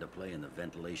 they tend to play in the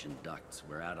ventilation ducts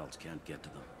where adults can't get to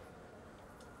them.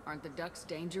 Aren't the ducks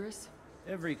dangerous?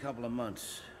 Every couple of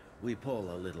months, we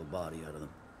pull a little body out of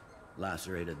them.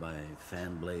 Lacerated by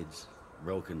fan blades,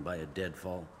 broken by a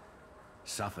deadfall,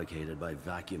 suffocated by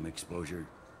vacuum exposure.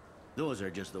 Those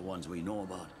are just the ones we know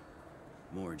about.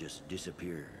 More just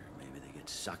disappear. Maybe they get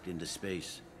sucked into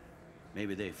space.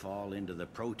 Maybe they fall into the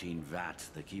protein vats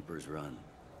the keepers run.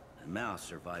 And Mouse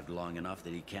survived long enough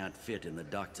that he can't fit in the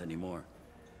ducts anymore.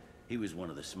 He was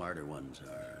one of the smarter ones,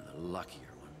 or the luckier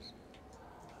ones.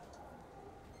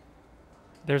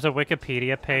 There's a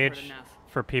Wikipedia page enough.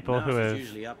 for people Mouse who is have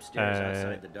usually upstairs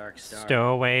outside the Dark Star.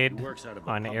 stowawayed He works out of a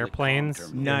on public airplanes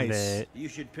comm in Nice. the You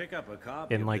should pick up a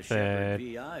copy in of like Shepherd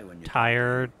the VI when you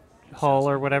tire come in. hull Sounds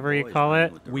or like whatever the you boys call running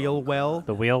it. with the Wheel wrong well.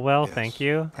 The wheel well, Yes. thank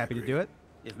you. Happy to do it.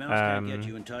 If Mouse can't get Um,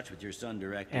 you in touch with your son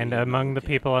directly, And you know among who the can.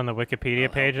 people on the Wikipedia I'll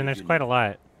page, help and if there's you quite a need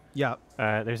lot, Yeah.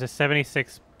 there's a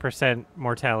 76%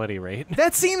 mortality rate.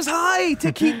 That seems high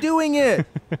to keep doing it.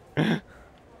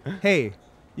 Hey,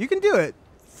 You can do it.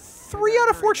 3 out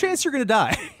of 4 chance you're gonna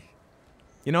die.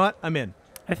 You know what? I'm in.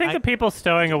 I think the people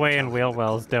stowing away in wheel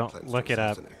wells don't look it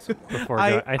up before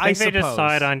going. I think they just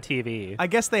saw it on TV. I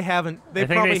guess they haven't. They I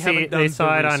think probably haven't done they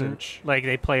saw it research. on, like,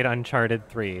 they played Uncharted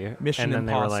 3. Mission and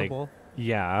then Impossible. They were like,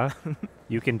 yeah,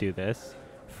 you can do this.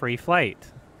 Free flight.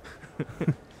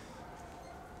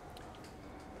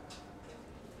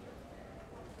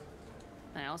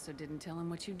 I also didn't tell him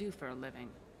what you do for a living.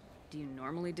 Do you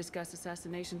normally discuss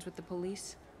assassinations with the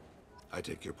police? I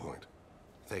take your point.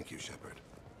 Thank you, Shepard.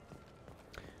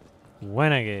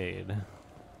 Renegade.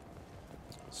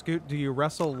 Scoot, do you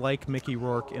wrestle like Mickey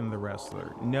Rourke in The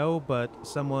Wrestler? No, but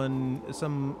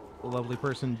some lovely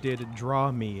person did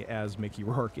draw me as Mickey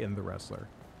Rourke in The Wrestler.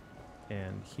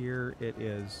 And here it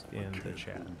is in the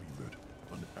chat.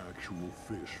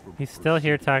 He's still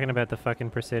here talking about the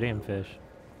fucking Presidium fish.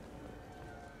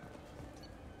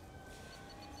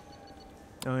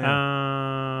 Oh,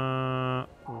 yeah.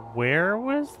 Where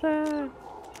was that?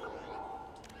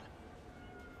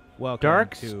 Welcome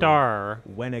Dark to Star.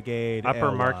 Renegade Upper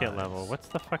Allies. market level. What's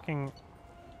the fucking...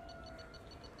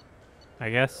 I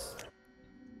guess...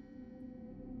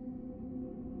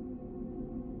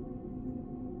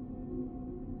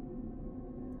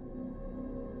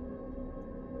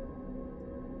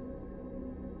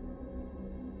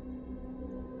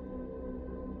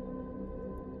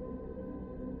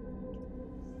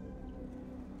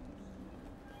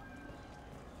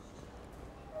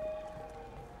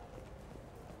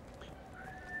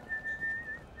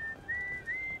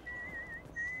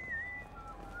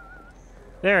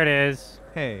 There it is.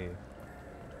 Hey.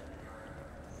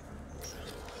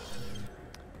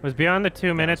 Was Beyond the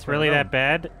 2 minutes really that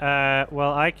bad?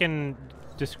 Well, I can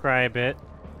describe it.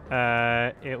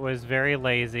 It was very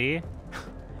lazy.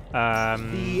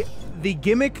 The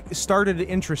gimmick started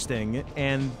interesting,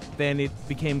 and then it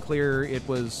became clear it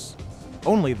was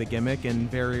only the gimmick and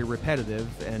very repetitive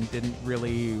and didn't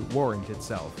really warrant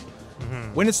itself.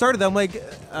 When it started, I'm like,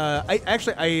 I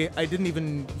didn't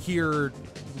even hear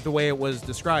the way it was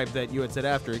described that you had said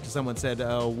after it, because someone said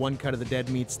One Cut of the Dead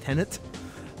meets Tenet.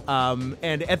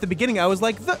 And at the beginning, I was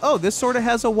like, oh, this sort of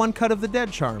has a One Cut of the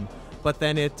Dead charm. But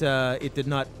then it did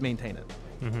not maintain it.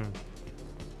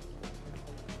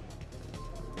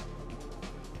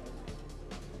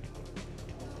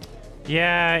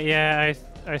 Yeah,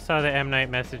 I saw the M. Night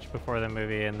message before the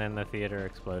movie, and then the theater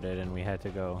exploded, and we had to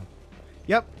go.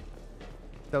 Yep.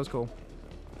 That was cool.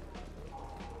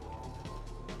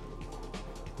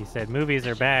 He said, movies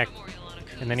are back,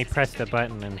 and then he pressed a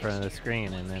button in front of the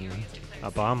screen, and then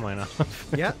a bomb went off.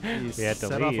 Yeah, we had to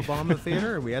set leave. off a bomb in the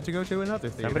theater, and we had to go to another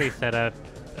theater. Somebody set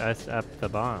us up the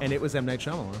bomb. And it was M. Night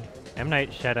Shyamalan. M.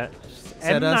 Night set us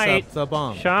up the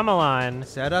bomb. Shyamalan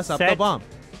set us up the bomb.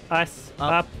 Us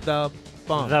up the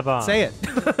bomb. The bomb. Say it.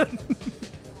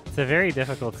 It's a very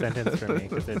difficult sentence for me,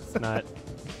 because it's not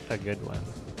a good one.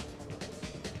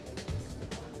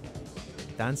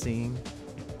 Dancing.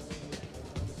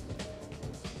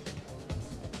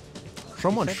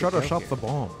 Someone shut us up the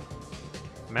bomb.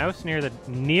 Mouse near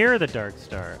the Dark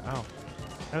Star. Oh,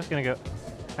 I was gonna go.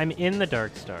 I'm in the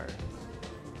Dark Star.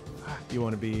 You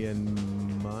want to be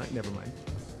in my? Never mind.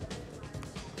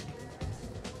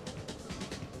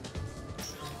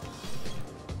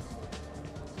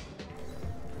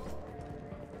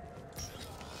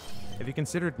 Have you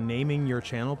considered naming your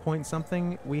channel point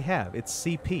something? We have. It's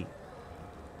CP.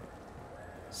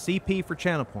 CP for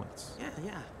channel points. Yeah,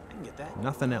 I can get that.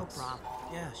 Nothing else. No problem.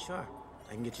 Yeah, sure.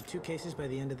 I can get you 2 cases by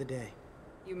the end of the day.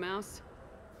 You mouse?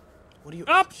 What are you...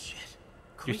 Up! Shit.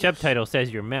 Your Krios. subtitle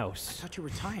says your I mouse. thought you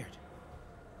retired.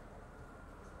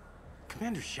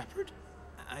 Commander Shepard?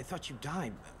 I thought you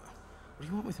died. What do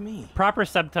you want with me? Proper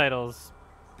subtitles.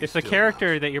 If the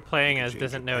character that you're playing as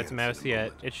doesn't know it's mouse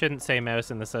yet, it shouldn't say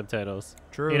mouse in the subtitles.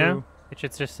 True. You know? It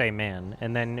should just say man.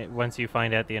 And then once you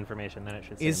find out the information, then it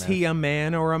should say Is mouse. he a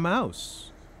man or a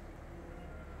mouse?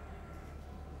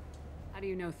 How do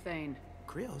you know Thane?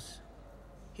 Krios?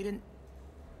 He didn't...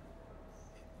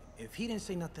 If he didn't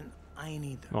say nothing, I ain't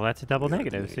either. Well, that's a double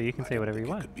negative, so you can say whatever you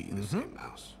want. Could be the same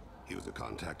mouse. He was a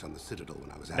contact on the Citadel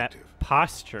when I was That active.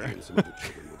 posture. He and some other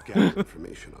children would gather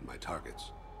information on my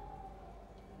targets.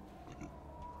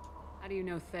 How do you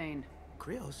know Thane?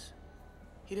 Krios?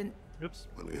 He didn't... Oops.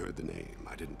 When we heard the name,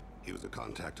 I didn't. He was a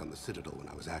contact on the Citadel when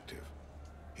I was active.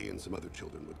 He and some other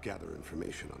children would gather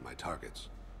information on my targets.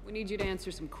 We need you to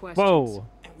answer some questions. Whoa.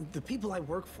 The people I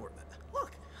work for...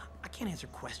 Look, I can't answer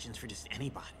questions for just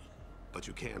anybody. But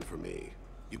you can for me.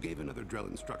 You gave another Drell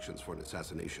instructions for an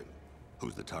assassination.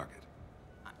 Who's the target?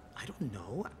 I don't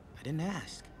know. I didn't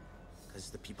ask.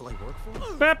 Because the people I work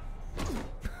for... Bep.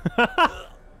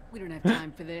 We don't have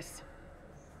time for this.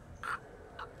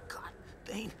 God,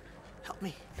 Bane, help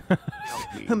me.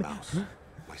 Help me, Mouse.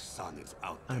 My son is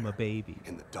out there. I'm a baby.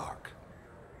 In the dark.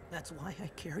 That's why I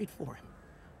carried for him.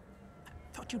 I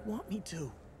thought you'd want me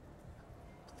to.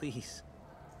 Please.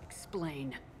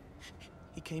 Explain.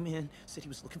 He came in, said he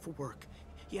was looking for work.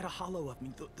 He had a hollow of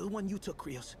me, the one you took,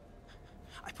 Krios.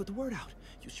 I put the word out.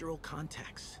 Use your old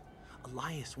contacts.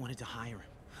 Elias wanted to hire him.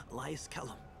 Elias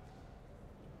Kellum.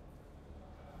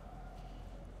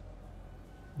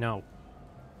 No.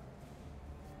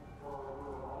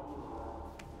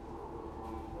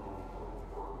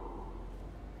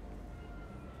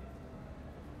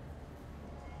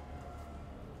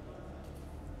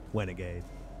 Renegade.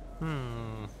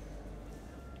 Hmm.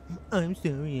 I'm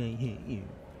sorry I hit you.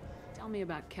 Tell me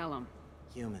about Kellum.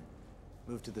 Human.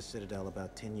 Moved to the Citadel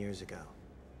about 10 years ago.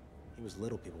 He was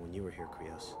little people when you were here,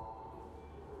 Krios.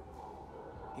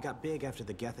 He got big after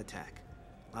the Geth attack.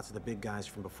 Lots of the big guys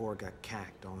from before got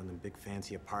cacked, all in them big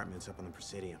fancy apartments up on the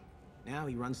Presidium. Now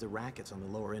he runs the rackets on the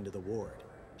lower end of the ward,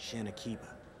 Shin Akiba.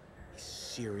 He's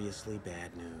seriously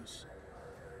bad news.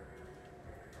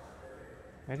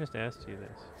 I just asked you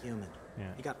this. Human.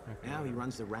 Yeah. Now he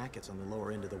runs the rackets on the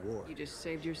lower end of the ward. You just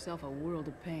saved yourself a world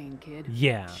of pain, kid.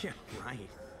 Yeah. Yeah, right.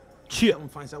 If Chip. someone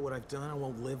finds out what I've done, I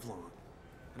won't live long.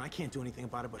 And I can't do anything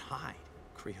about it but hide.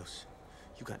 Krios,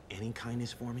 you got any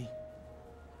kindness for me?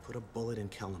 Put a bullet in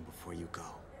Kellum before you go.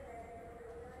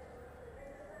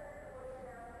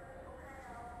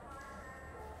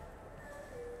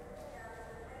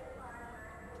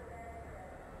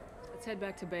 Let's head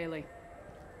back to Bailey.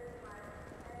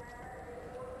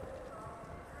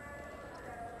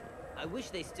 I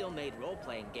wish they still made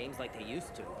role-playing games like they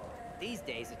used to. These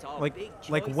days, it's all Like big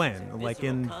when? choices and Like visceral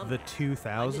in combat. the I miss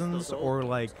 2000s those old or games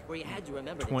like where you had to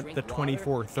remember to drink the water, and it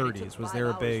 2430s? took Was 5 there a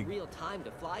hours big real time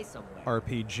to fly somewhere.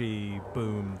 RPG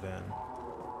boom then?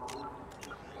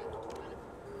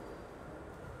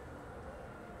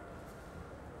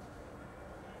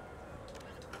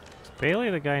 Is Bailey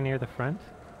the guy near the front?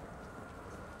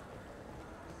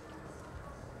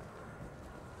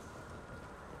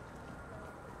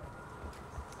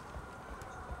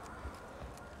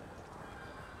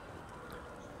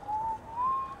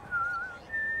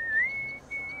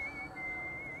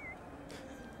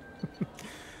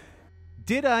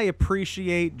 Did I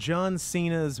appreciate John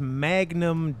Cena's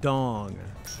Magnum Dong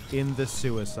in the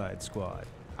Suicide Squad?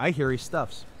 I hear he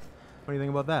stuffs. What do you think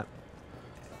about that?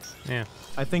 Yeah.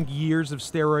 I think years of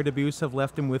steroid abuse have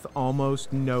left him with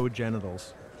almost no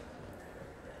genitals.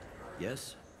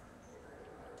 Yes?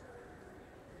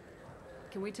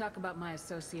 Can we talk about my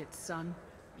associate's son?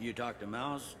 You talked to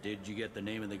Mouse? Did you get the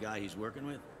name of the guy he's working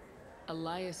with?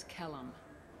 Elias Kellum.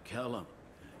 Kellum.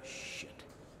 Shit.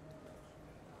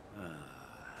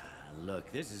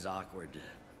 Look, this is awkward.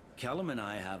 Kellum and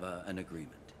I have an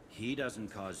agreement. He doesn't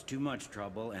cause too much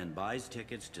trouble and buys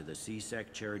tickets to the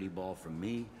C-Sec charity ball from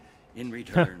me. In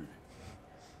return,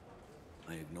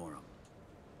 I ignore him.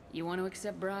 You want to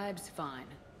accept bribes? Fine.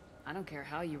 I don't care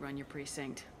how you run your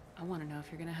precinct. I want to know if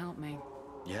you're gonna help me.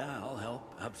 Yeah, I'll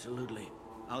help. Absolutely.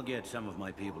 I'll get some of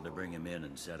my people to bring him in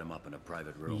and set him up in a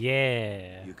private room.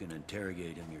 Yeah. You can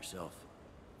interrogate him yourself.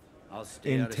 I'll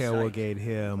stay out of Interrogate sight.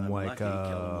 him If I'm like lucky,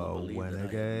 Kellum will believe that I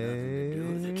had nothing to do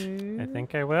with it. I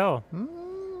think I will.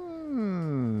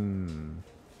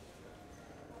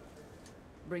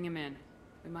 Bring him in.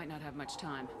 We might not have much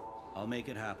time. I'll make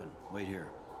it happen. Wait here.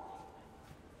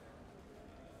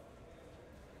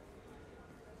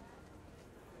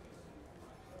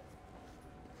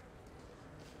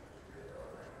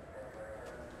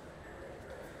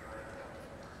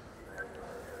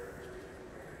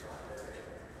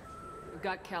 We've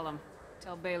got Kellum.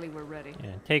 Tell Bailey we're ready.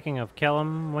 Yeah. Taking of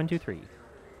Kellum, 1, 2, 3.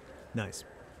 Nice.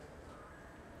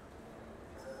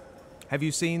 Have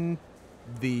you seen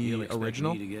the You'll expect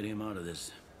original? me to get him out of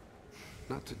this.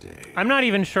 Not today. I'm not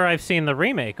even sure I've seen the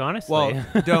remake, honestly. Well,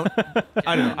 I don't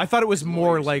know. I thought it was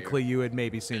more likely you had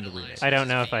maybe seen the remake. I don't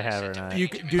know if I have or not. You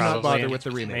do not Probably. bother with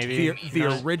the remake. Maybe The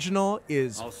not. original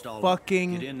is I'll stall him. Get in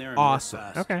fucking there and work awesome.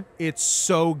 fast. Okay. It's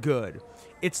so good.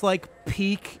 It's like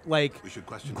peak, like We should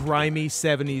question grimy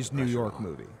together. 70s New Pressure York on.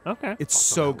 movie. Okay. It's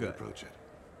Also, so how we good. approach it.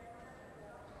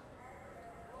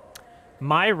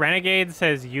 My Renegade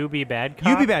says you be bad cop.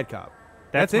 You be bad cop.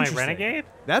 That's my interesting. Renegade?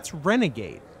 That's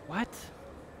Renegade. What?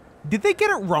 Did they get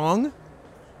it wrong?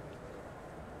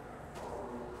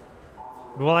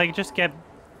 Well, I just get...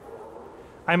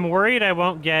 I'm worried I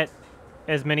won't get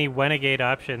as many Renegade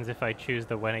options if I choose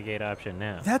the Renegade option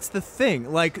now. That's the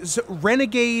thing. Like, so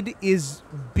Renegade is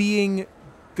being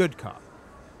good cop.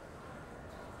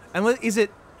 And is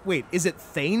it Wait, is it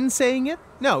Thane saying it?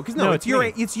 No, because no, it's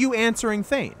it's you answering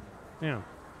Thane. Yeah.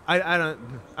 I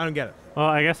don't get it. Well,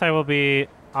 I guess I will be.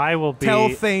 Tell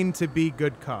Thane to be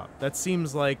good cop. That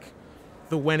seems like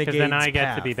the Renegade's Because then I get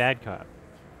path. to be bad cop.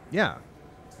 Yeah.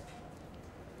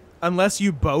 Unless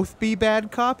you both be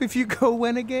bad cop if you go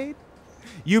Renegade.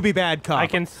 You be bad cop. I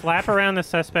can slap around the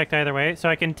suspect either way, so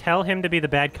I can tell him to be the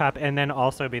bad cop and then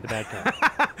also be the bad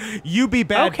cop. You be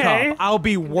bad Okay. cop. I'll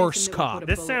be worse cop.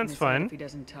 This sounds fun. If he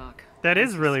doesn't talk. That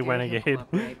is really Renegade.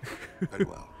 Very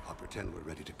well. I'll pretend we're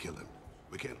ready to kill him.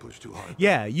 We can't push too hard.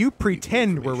 Yeah, you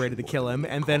pretend we're ready to kill him,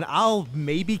 and then I'll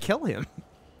maybe kill him.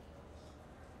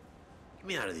 Get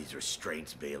me out of these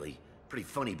restraints, Bailey. Pretty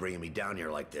funny bringing me down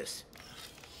here like this.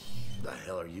 The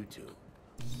hell are you two?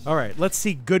 All right, let's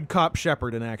see good cop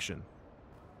Shepard in action.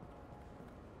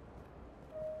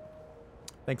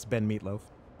 Thanks, Ben Meatloaf.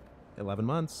 11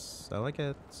 months. I like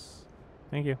it.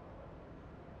 Thank you.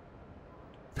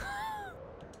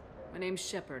 My name's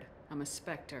Shepard. I'm a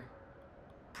Spectre.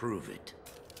 Prove it.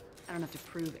 I don't have to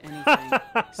prove anything.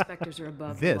 Spectres are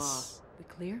above the law. This We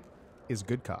clear? is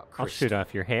good cop. I'll shoot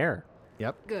off your hair.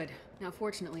 Yep. Good. Now,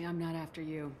 fortunately, I'm not after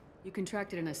you. You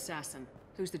contracted an assassin.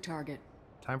 Who's the target?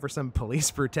 Time for some police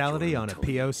brutality on a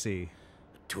POC.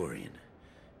 A Turian.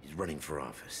 He's running for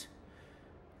office.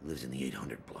 Lives in the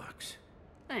 800 blocks.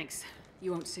 Thanks.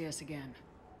 You won't see us again.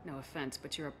 No offense,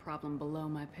 but you're a problem below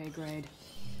my pay grade.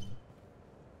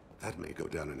 That may go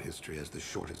down in history as the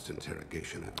shortest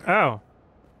interrogation ever. Oh.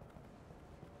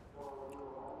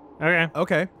 Okay.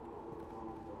 Okay.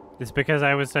 It's because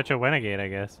I was such a renegade, I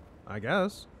guess. I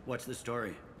guess. What's the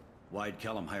story? Why'd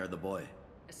Kellum hire the boy?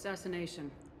 Assassination.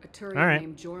 A Turian All right.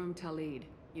 named Joram Talid.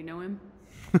 You know him?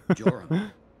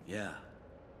 Joram. Yeah.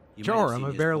 You might have Joram, seen I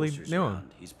his barely posters knew him.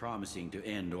 around. He's promising to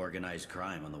end organized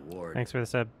crime on the ward. Thanks for the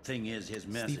sub. Thing is, his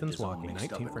message Stephen's is all walking, mixed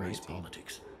up 19 in for race 19.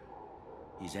 politics.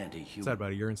 He's anti-human. Is that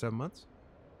about a year and 7 months?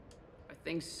 Are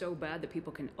things so bad that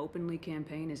people can openly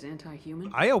campaign as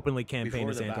anti-human? I openly campaign Before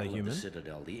as the Battle of anti-human. the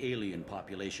Citadel, the alien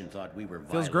population thought we were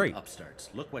Feels violent great. upstarts.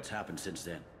 Look what's happened since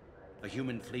then. A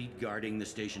human fleet guarding the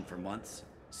station for months.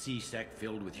 C-Sec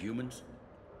filled with humans.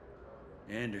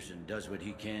 Anderson does what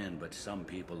he can, but some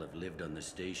people have lived on the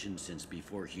station since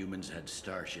before humans had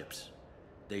starships.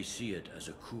 They see it as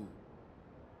a coup.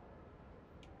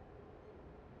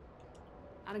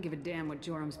 I don't give a damn what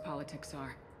Joram's politics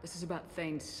are. This is about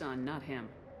Thane's son, not him.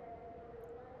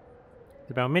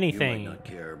 It's about many You things. might not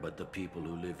care, but the people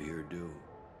who live here do.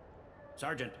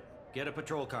 Sergeant, get a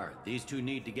patrol car. These two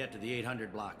need to get to the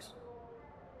 800 blocks.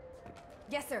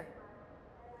 Yes, sir.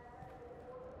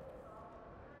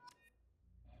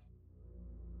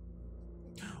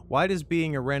 Why does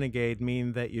being a renegade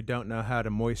mean that you don't know how to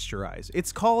moisturize?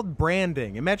 It's called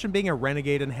branding. Imagine being a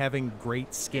renegade and having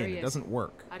great skin. There he It is. doesn't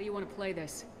work. How do you want to play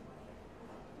this?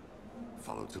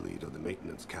 Follow to lead on the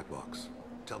maintenance catwalks.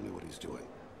 Tell me what he's doing.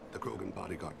 The Krogan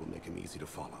bodyguard will make him easy to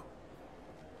follow.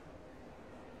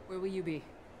 Where will you be?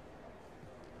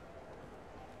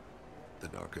 The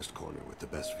darkest corner with the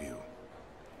best view.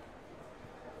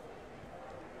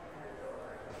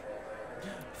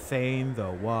 Thane the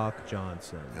Walk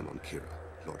Johnson. I'm on Kira,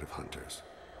 Lord of Hunters.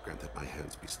 Grant that my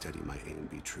hands be steady, my aim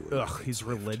be true. and my Ugh, faith he's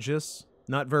swift. religious.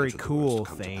 Not very Should the cool, worst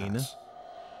come to Thane. pass,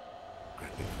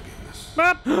 grant me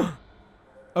forgiveness.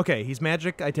 Okay, he's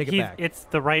magic. I take it back. It's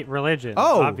the right religion,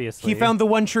 Oh, obviously. he found the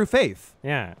one true faith.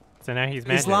 Yeah. So now he's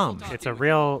magic. Islam. It's a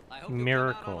real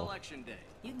miracle.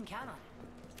 You can count on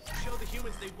it. Show the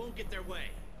humans they won't get their way.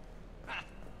 Ha,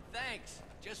 thanks.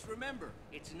 Just remember,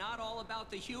 it's not all about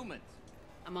the humans.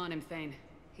 I'm on him, Thane.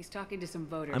 He's talking to some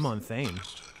voters. I'm on Thane.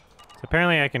 So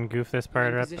apparently I can goof this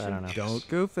part up. I don't know. Don't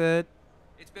goof it.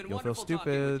 It's been You'll feel wonderful talking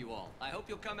stupid. with you all. I hope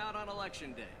you'll come out on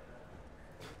election day.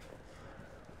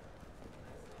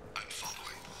 I'm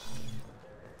following.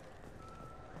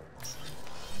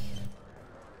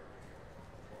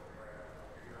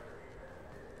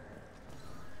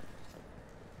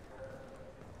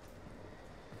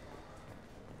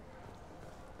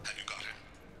 Have you got him?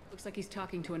 Looks like he's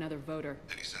talking to another voter.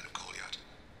 Any sign of Cole yet?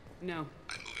 No.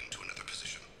 I'm moving to another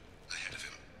position. Ahead of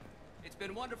him. It's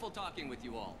been wonderful talking with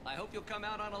you all. I hope you'll come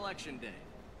out on election day.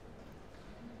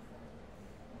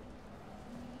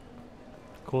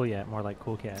 Cool yet, more like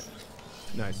cool cat.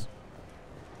 Nice.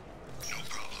 No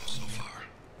problem so far.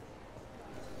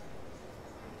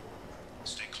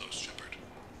 Stay close, Shepard.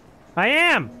 I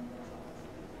am!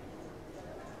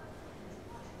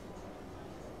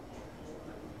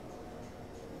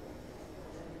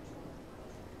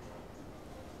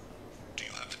 Do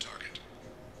you have the target?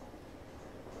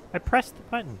 I pressed the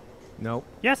button. Nope.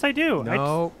 Yes, I do.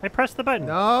 Nope. I pressed the button.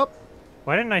 Nope.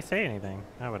 Why didn't I say anything?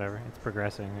 Oh, whatever. It's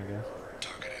progressing, I guess.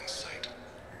 Target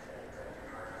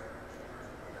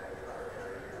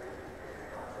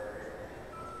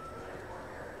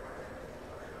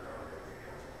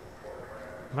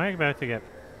Am I about to get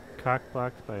cock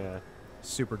blocked by a...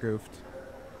 Super goofed.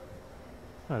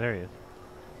 Oh, there he is.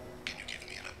 Can you give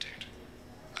me an update?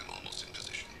 I'm almost in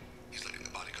position. He's letting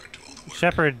the bodyguard do all the work.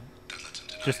 Shepard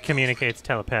just communicates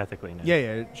telepathically now.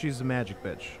 Yeah, she's a magic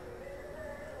bitch.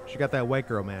 She got that white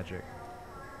girl magic.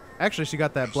 Actually, she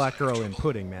got that black girl in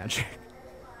pudding magic.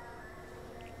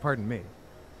 Pardon me.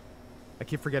 I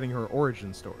keep forgetting her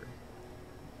origin story.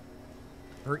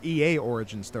 Her EA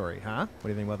origin story, huh? What do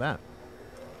you think about that?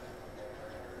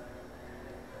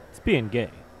 It's being gay.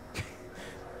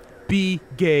 Be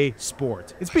gay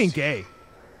sport. It's being gay.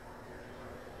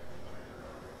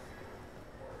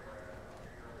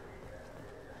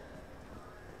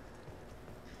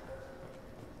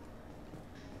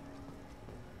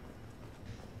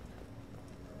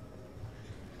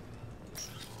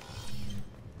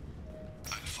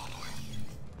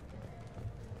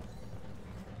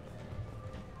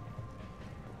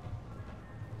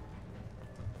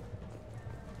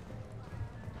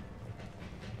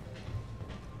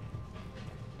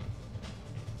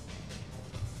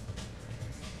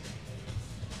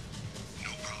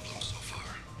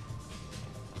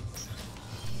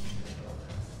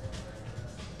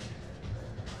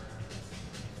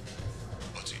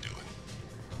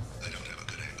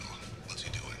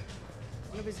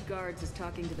 One of his guards is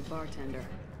talking to the bartender.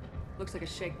 Looks like a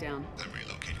shakedown. I'm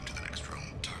relocating to the next room.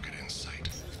 Target in sight.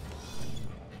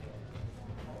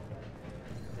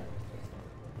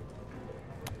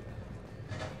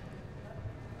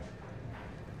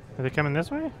 Are they coming this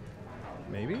way?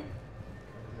 Maybe?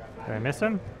 Did I miss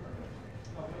him?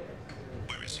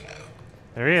 Where is he now?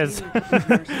 There he is.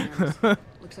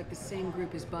 Looks like the same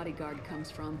group his bodyguard comes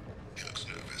from. He looks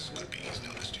nervous. Could be he's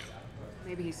noticed you.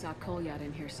 Maybe he saw Kolyat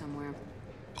in here somewhere.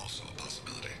 Also a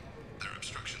possibility. There are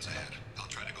obstructions ahead. I'll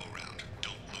try to go around.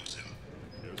 Don't lose him.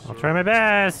 Yes, I'll try my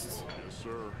best. Yes,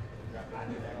 sir.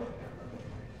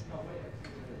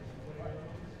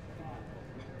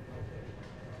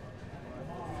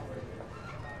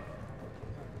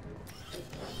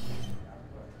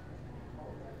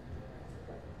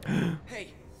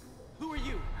 Hey, who are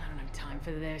you? I don't have time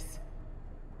for this.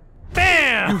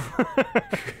 Bam!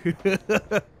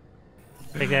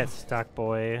 Take that, stock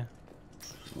boy.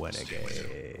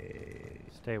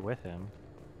 Stay with him.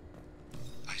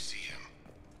 I see him.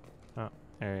 Oh,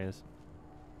 there he is.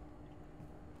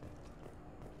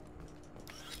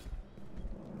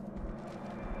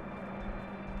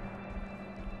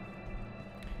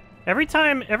 Every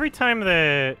time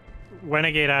the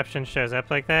renegade option shows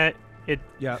up like that,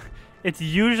 it's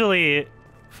usually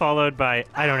followed by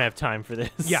I don't have time for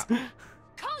this. Yeah.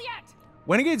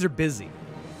 Renegades are busy.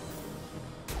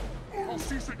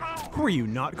 Who are you,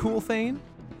 not cool, Thane?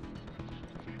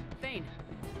 Thane.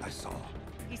 I saw.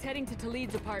 He's heading to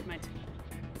Talid's apartment.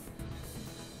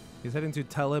 He's heading to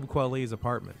Talib Kweli's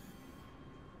apartment.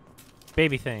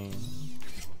 Baby Thane.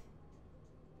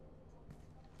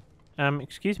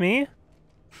 Excuse me?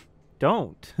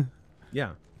 Don't.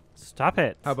 Yeah. Stop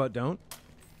it. How about don't?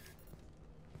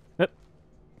 Yep.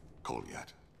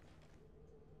 Kolyat.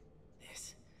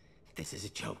 This is a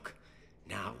joke.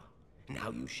 Now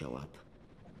you show up.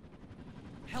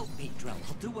 Help me, Drell.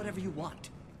 I'll do whatever you want.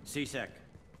 C-Sec,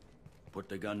 put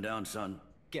the gun down, son.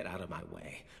 Get out of my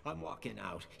way. I'm walking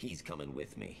out. He's coming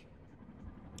with me.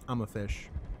 I'm a fish.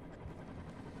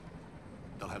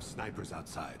 They'll have snipers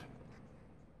outside.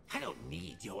 I don't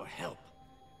need your help.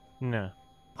 No.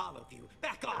 All of you,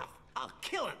 back off. I'll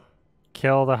kill him.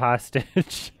 Kill the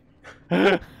hostage.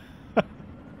 Yeah.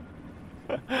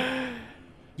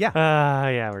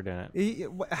 Yeah, we're doing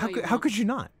it. How could you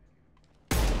not?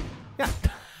 Yeah.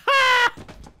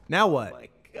 Now what? Oh my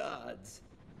gods.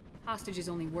 Hostages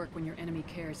only work when your enemy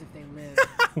cares if they live.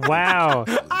 Wow.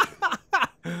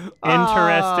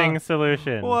 Interesting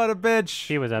solution. What a bitch.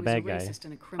 He was a bad guy. A Is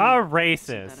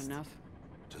racist. that enough?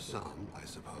 To some, I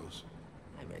suppose.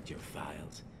 I read your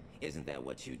files. Isn't that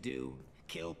what you do?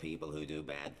 Kill people who do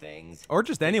bad things? Or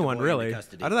just anyone, really. I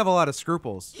don't have a lot of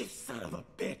scruples. You son of a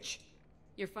bitch.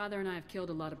 Your father and I have killed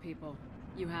a lot of people.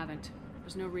 You haven't.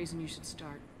 There's no reason you should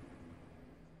start.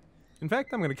 In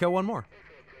fact, I'm going to kill one more.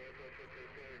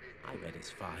 I read his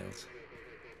files.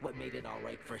 What made it all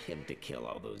right for him to kill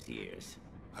all those years?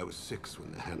 I was 6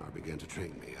 when the Hanar began to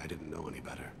train me. I didn't know any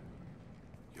better.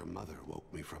 Your mother woke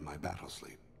me from my battle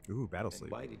sleep. Ooh, battle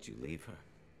sleep. Why did you leave her?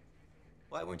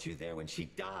 Why weren't you there when she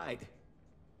died?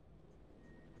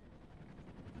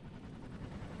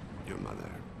 Your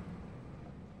mother.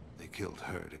 They killed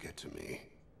her to get to me.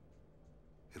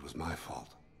 It was my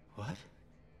fault. What?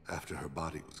 After her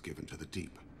body was given to the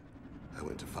Deep, I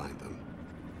went to find them.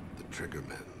 The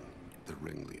Triggermen, the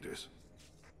ringleaders.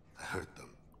 I hurt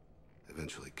them,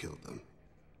 Eventually killed them.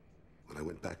 When I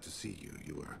went back to see you,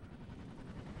 you were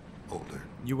older.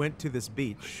 You went to this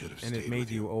beach, and it made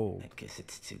you old. I guess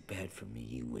it's too bad for me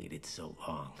you waited so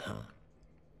long, huh?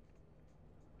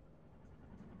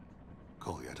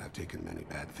 Goliath, I've taken many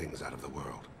bad things out of the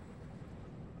world.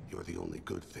 You're the only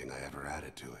good thing I ever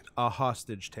added to it. A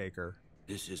hostage taker.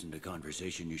 This isn't a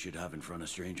conversation you should have in front of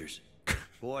strangers.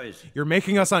 Boys, you're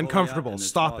making us uncomfortable.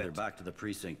 Stop it. Back to the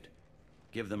precinct.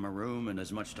 Give them a room and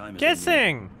as much time as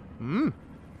kissing. I'm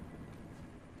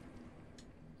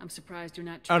surprised you're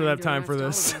not I trying don't have to time for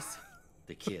arrest this. all of us.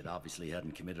 The kid obviously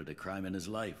hadn't committed a crime in his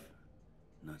life.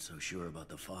 Not so sure about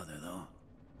the father, though.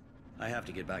 I have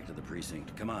to get back to the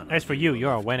precinct. Come on. As for you,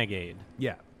 you're a renegade.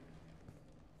 Yeah.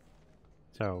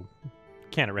 So,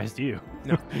 can't arrest you.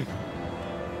 No.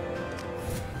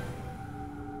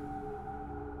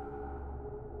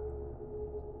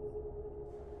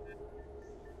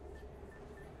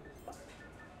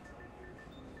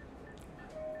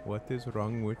 What is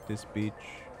wrong with this beach?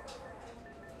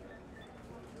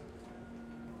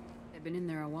 They've been in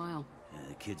there a while.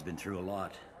 The kid's been through a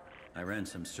lot. I ran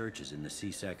some searches in the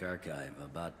CSEC archive.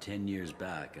 About 10 years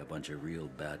back, a bunch of real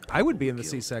bad I would be in the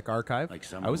killed. CSEC archive. Like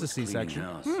I was a cleaning C-section.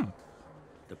 house.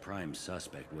 The prime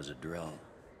suspect was a drill.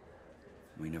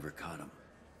 We never caught him.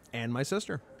 And my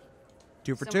sister.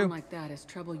 2 for Someone 2. like that is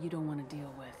trouble you don't want to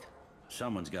deal with.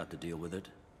 Someone's got to deal with it.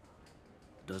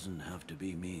 Doesn't have to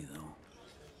be me, though.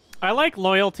 I like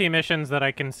loyalty missions that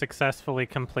I can successfully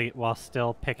complete while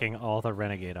still picking all the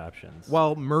renegade options.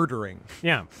 While murdering.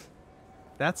 Yeah.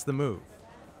 That's the move.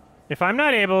 If I'm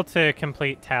not able to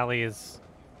complete tallies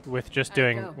with just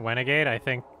doing go. renegade, I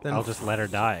think Then I'll just let her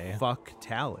die. Fuck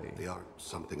Tally. They aren't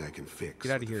something I can fix.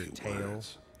 Get out of with a here, few Tail.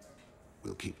 words.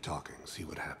 We'll keep talking, see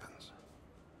what happens.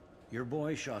 Your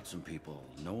boy shot some people.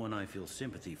 No one I feel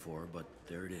sympathy for, but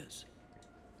there it is.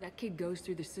 That kid goes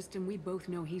through the system, we both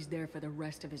know he's there for the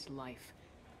rest of his life.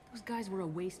 Those guys were a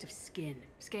waste of skin,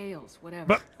 scales,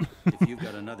 whatever. If you've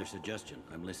got another suggestion,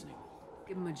 I'm listening.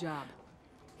 Give him a job.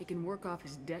 He can work off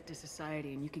his debt to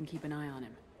society and you can keep an eye on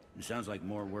him. It sounds like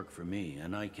more work for me,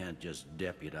 and I can't just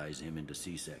deputize him into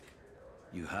CSEC.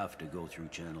 You have to go through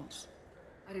channels.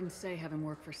 I didn't say have him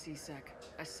work for CSEC.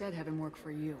 I said have him work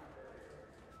for you.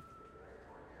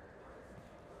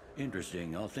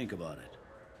 Interesting. I'll think about it.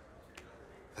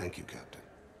 Thank you, Captain.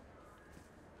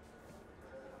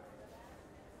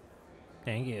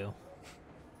 Thank you.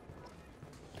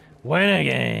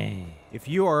 Renegade. If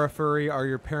you are a furry, are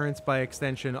your parents by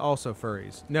extension also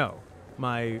furries? No.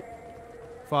 My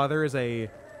father is a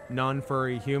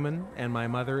non-furry human, and my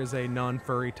mother is a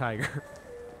non-furry tiger.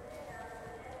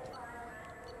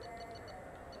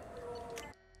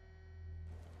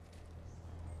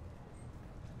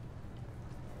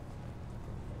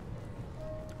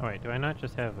 Oh wait, do I not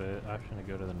just have an option to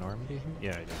go to the Normandy?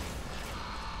 Yeah, I do.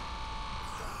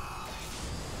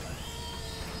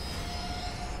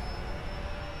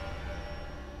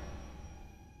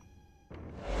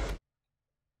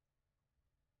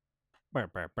 Burr,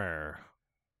 burr, burr.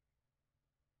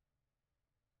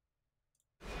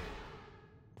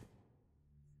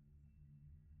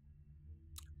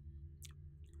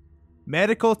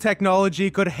 Medical technology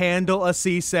could handle a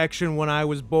C-section when I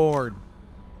was born.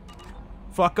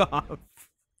 Fuck off.